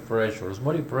osmotic pressure?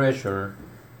 Osmotic pressure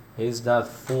is that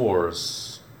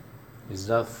force.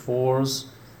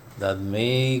 That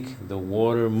make the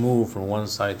water move from one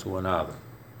side to another.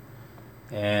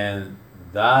 And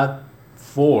that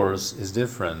force is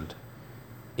different.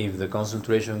 If the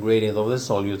concentration gradient of the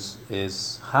solutes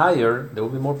is higher, there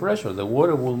will be more pressure. The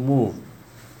water will move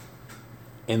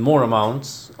in more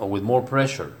amounts or with more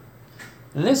pressure.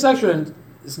 And it's actually,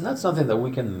 it's not something that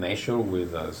we can measure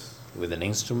with an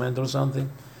instrument or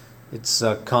something. It's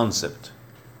a concept.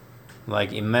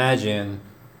 Like, imagine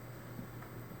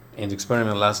in the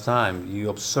experiment last time, you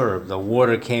observed the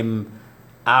water came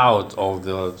out of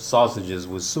the sausages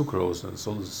with sucrose and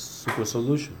sucrose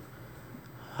solution.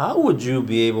 How would you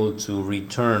be able to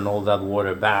return all that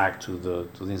water back to the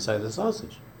inside of the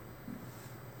sausage?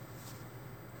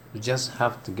 You just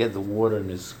have to get the water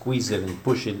and squeeze it and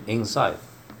push it inside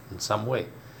in some way.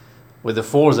 With the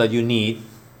force that you need,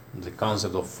 the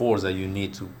concept of force that you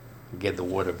need to get the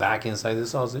water back inside the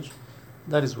sausage,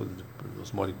 that is what the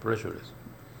osmotic pressure is.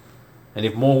 And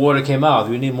if more water came out,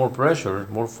 you need more pressure,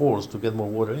 more force to get more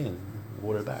water in,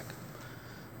 water back.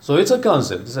 So it's a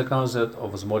concept. It's a concept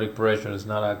of osmotic pressure. It's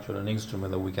not actually an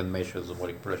instrument that we can measure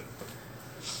osmotic pressure.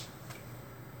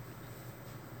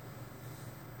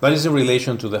 But it's in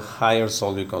relation to the higher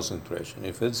solute concentration.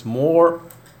 If it's more,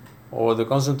 or the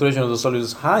concentration of the solute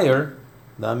is higher,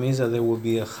 that means that there will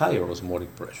be a higher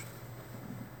osmotic pressure.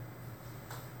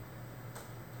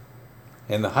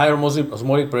 And the higher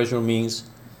osmotic pressure means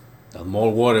that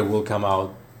more water will come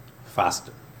out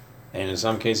faster. And in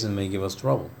some cases may give us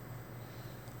trouble.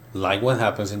 Like what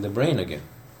happens in the brain again.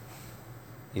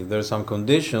 If there's some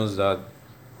conditions that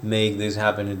make this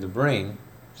happen in the brain,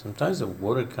 sometimes the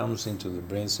water comes into the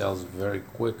brain cells very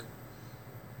quick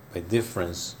by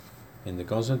difference in the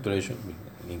concentration,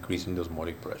 increasing the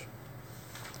osmotic pressure.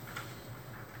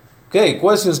 Okay,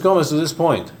 questions, comments to this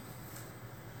point?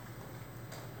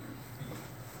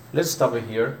 Let's stop it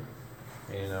here.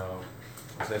 And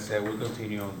as I said, we'll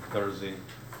continue on Thursday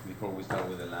before we start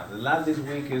with the lab. The lab this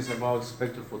week is about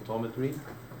spectrophotometry.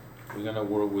 We're going to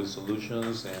work with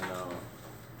solutions and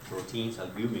proteins,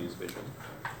 albumin especially.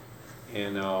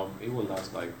 And it will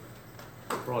last like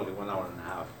probably 1 hour and a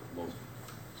half at most.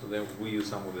 So then we use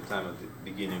some of the time at the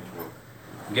beginning for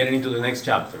getting into the next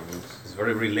chapter. It's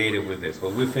very related with this.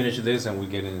 But we finish this and we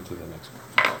get into the next one.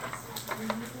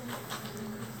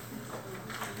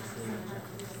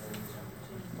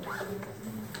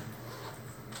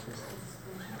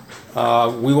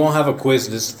 We won't have a quiz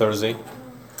this Thursday.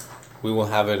 We will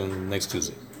have it on next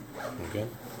Tuesday. Okay?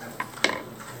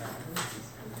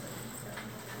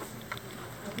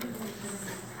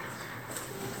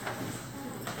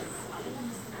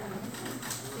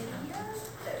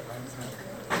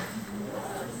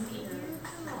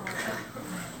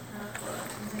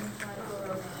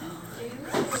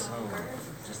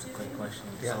 Just a quick question.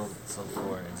 So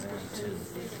for exam 2,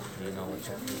 do you know what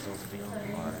chapters those will be on?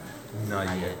 Or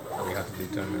Not yet. We have to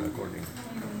determine according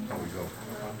how we go.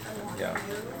 Yeah.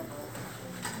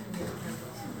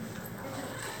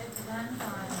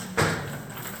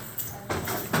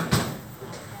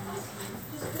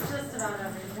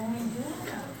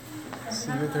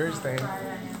 See you Thursday.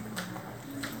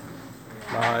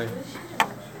 Bye.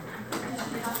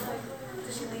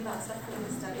 Does she leave out stuff for you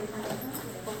to study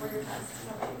before your test?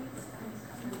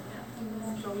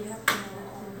 So we have to know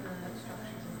all the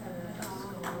instructions for the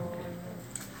school.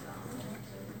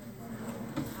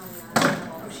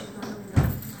 Oh, she's not on the.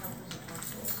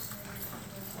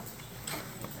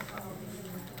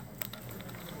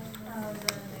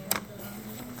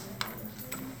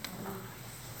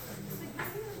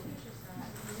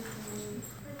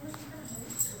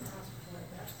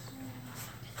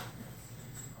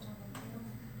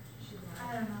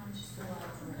 I don't know, just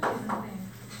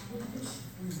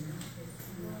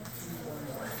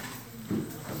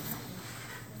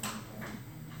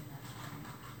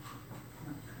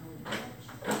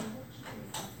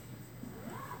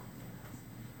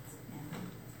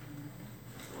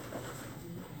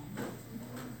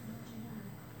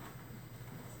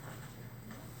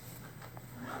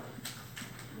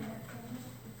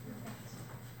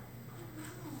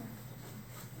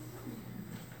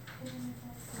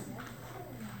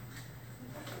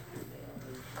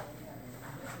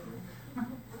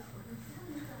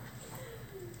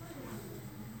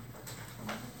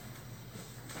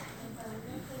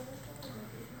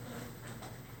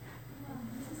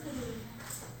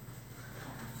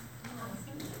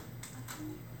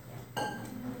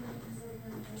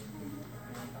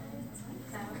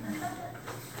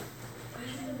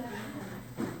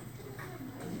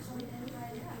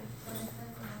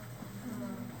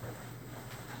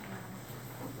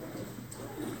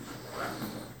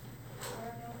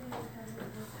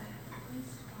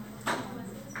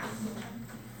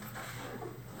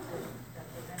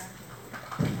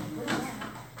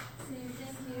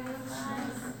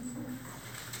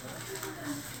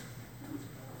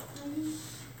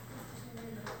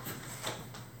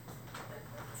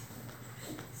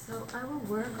So I will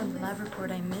work on the lab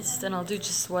report I missed, and I'll do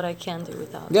just what I can do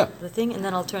without Yeah. the thing, and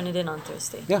then I'll turn it in on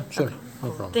Thursday. Yeah, sure. Okay, No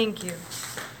cool. problem. Thank you.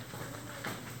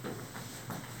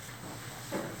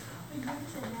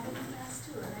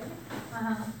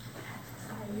 Are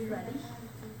you ready?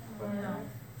 Or no?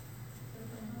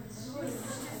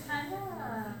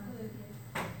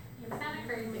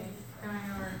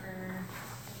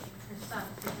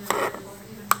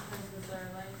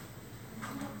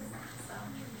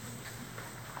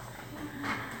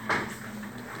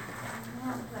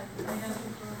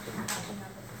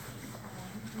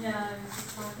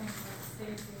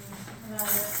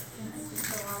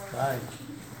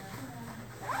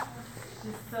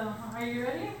 So, are you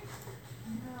ready?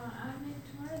 No, I mean,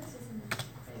 tomorrow's just in the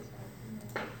space,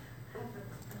 right?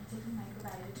 I'm taking my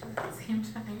gladiator at the same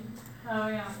time. Oh,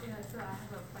 yeah. Yeah, so I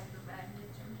have a fight with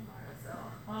badminton tomorrow, so.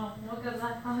 Well, good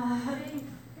luck on that. Okay,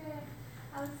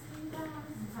 I'll see you guys.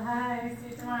 Bye, see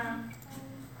you tomorrow.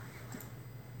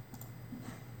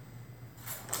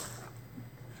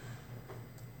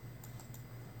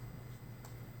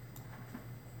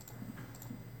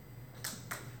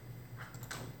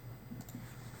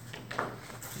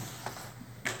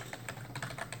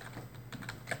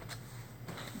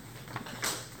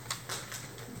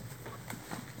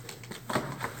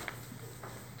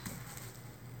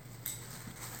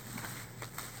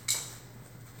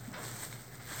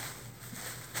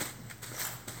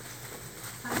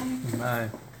 Bye.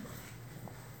 Bye.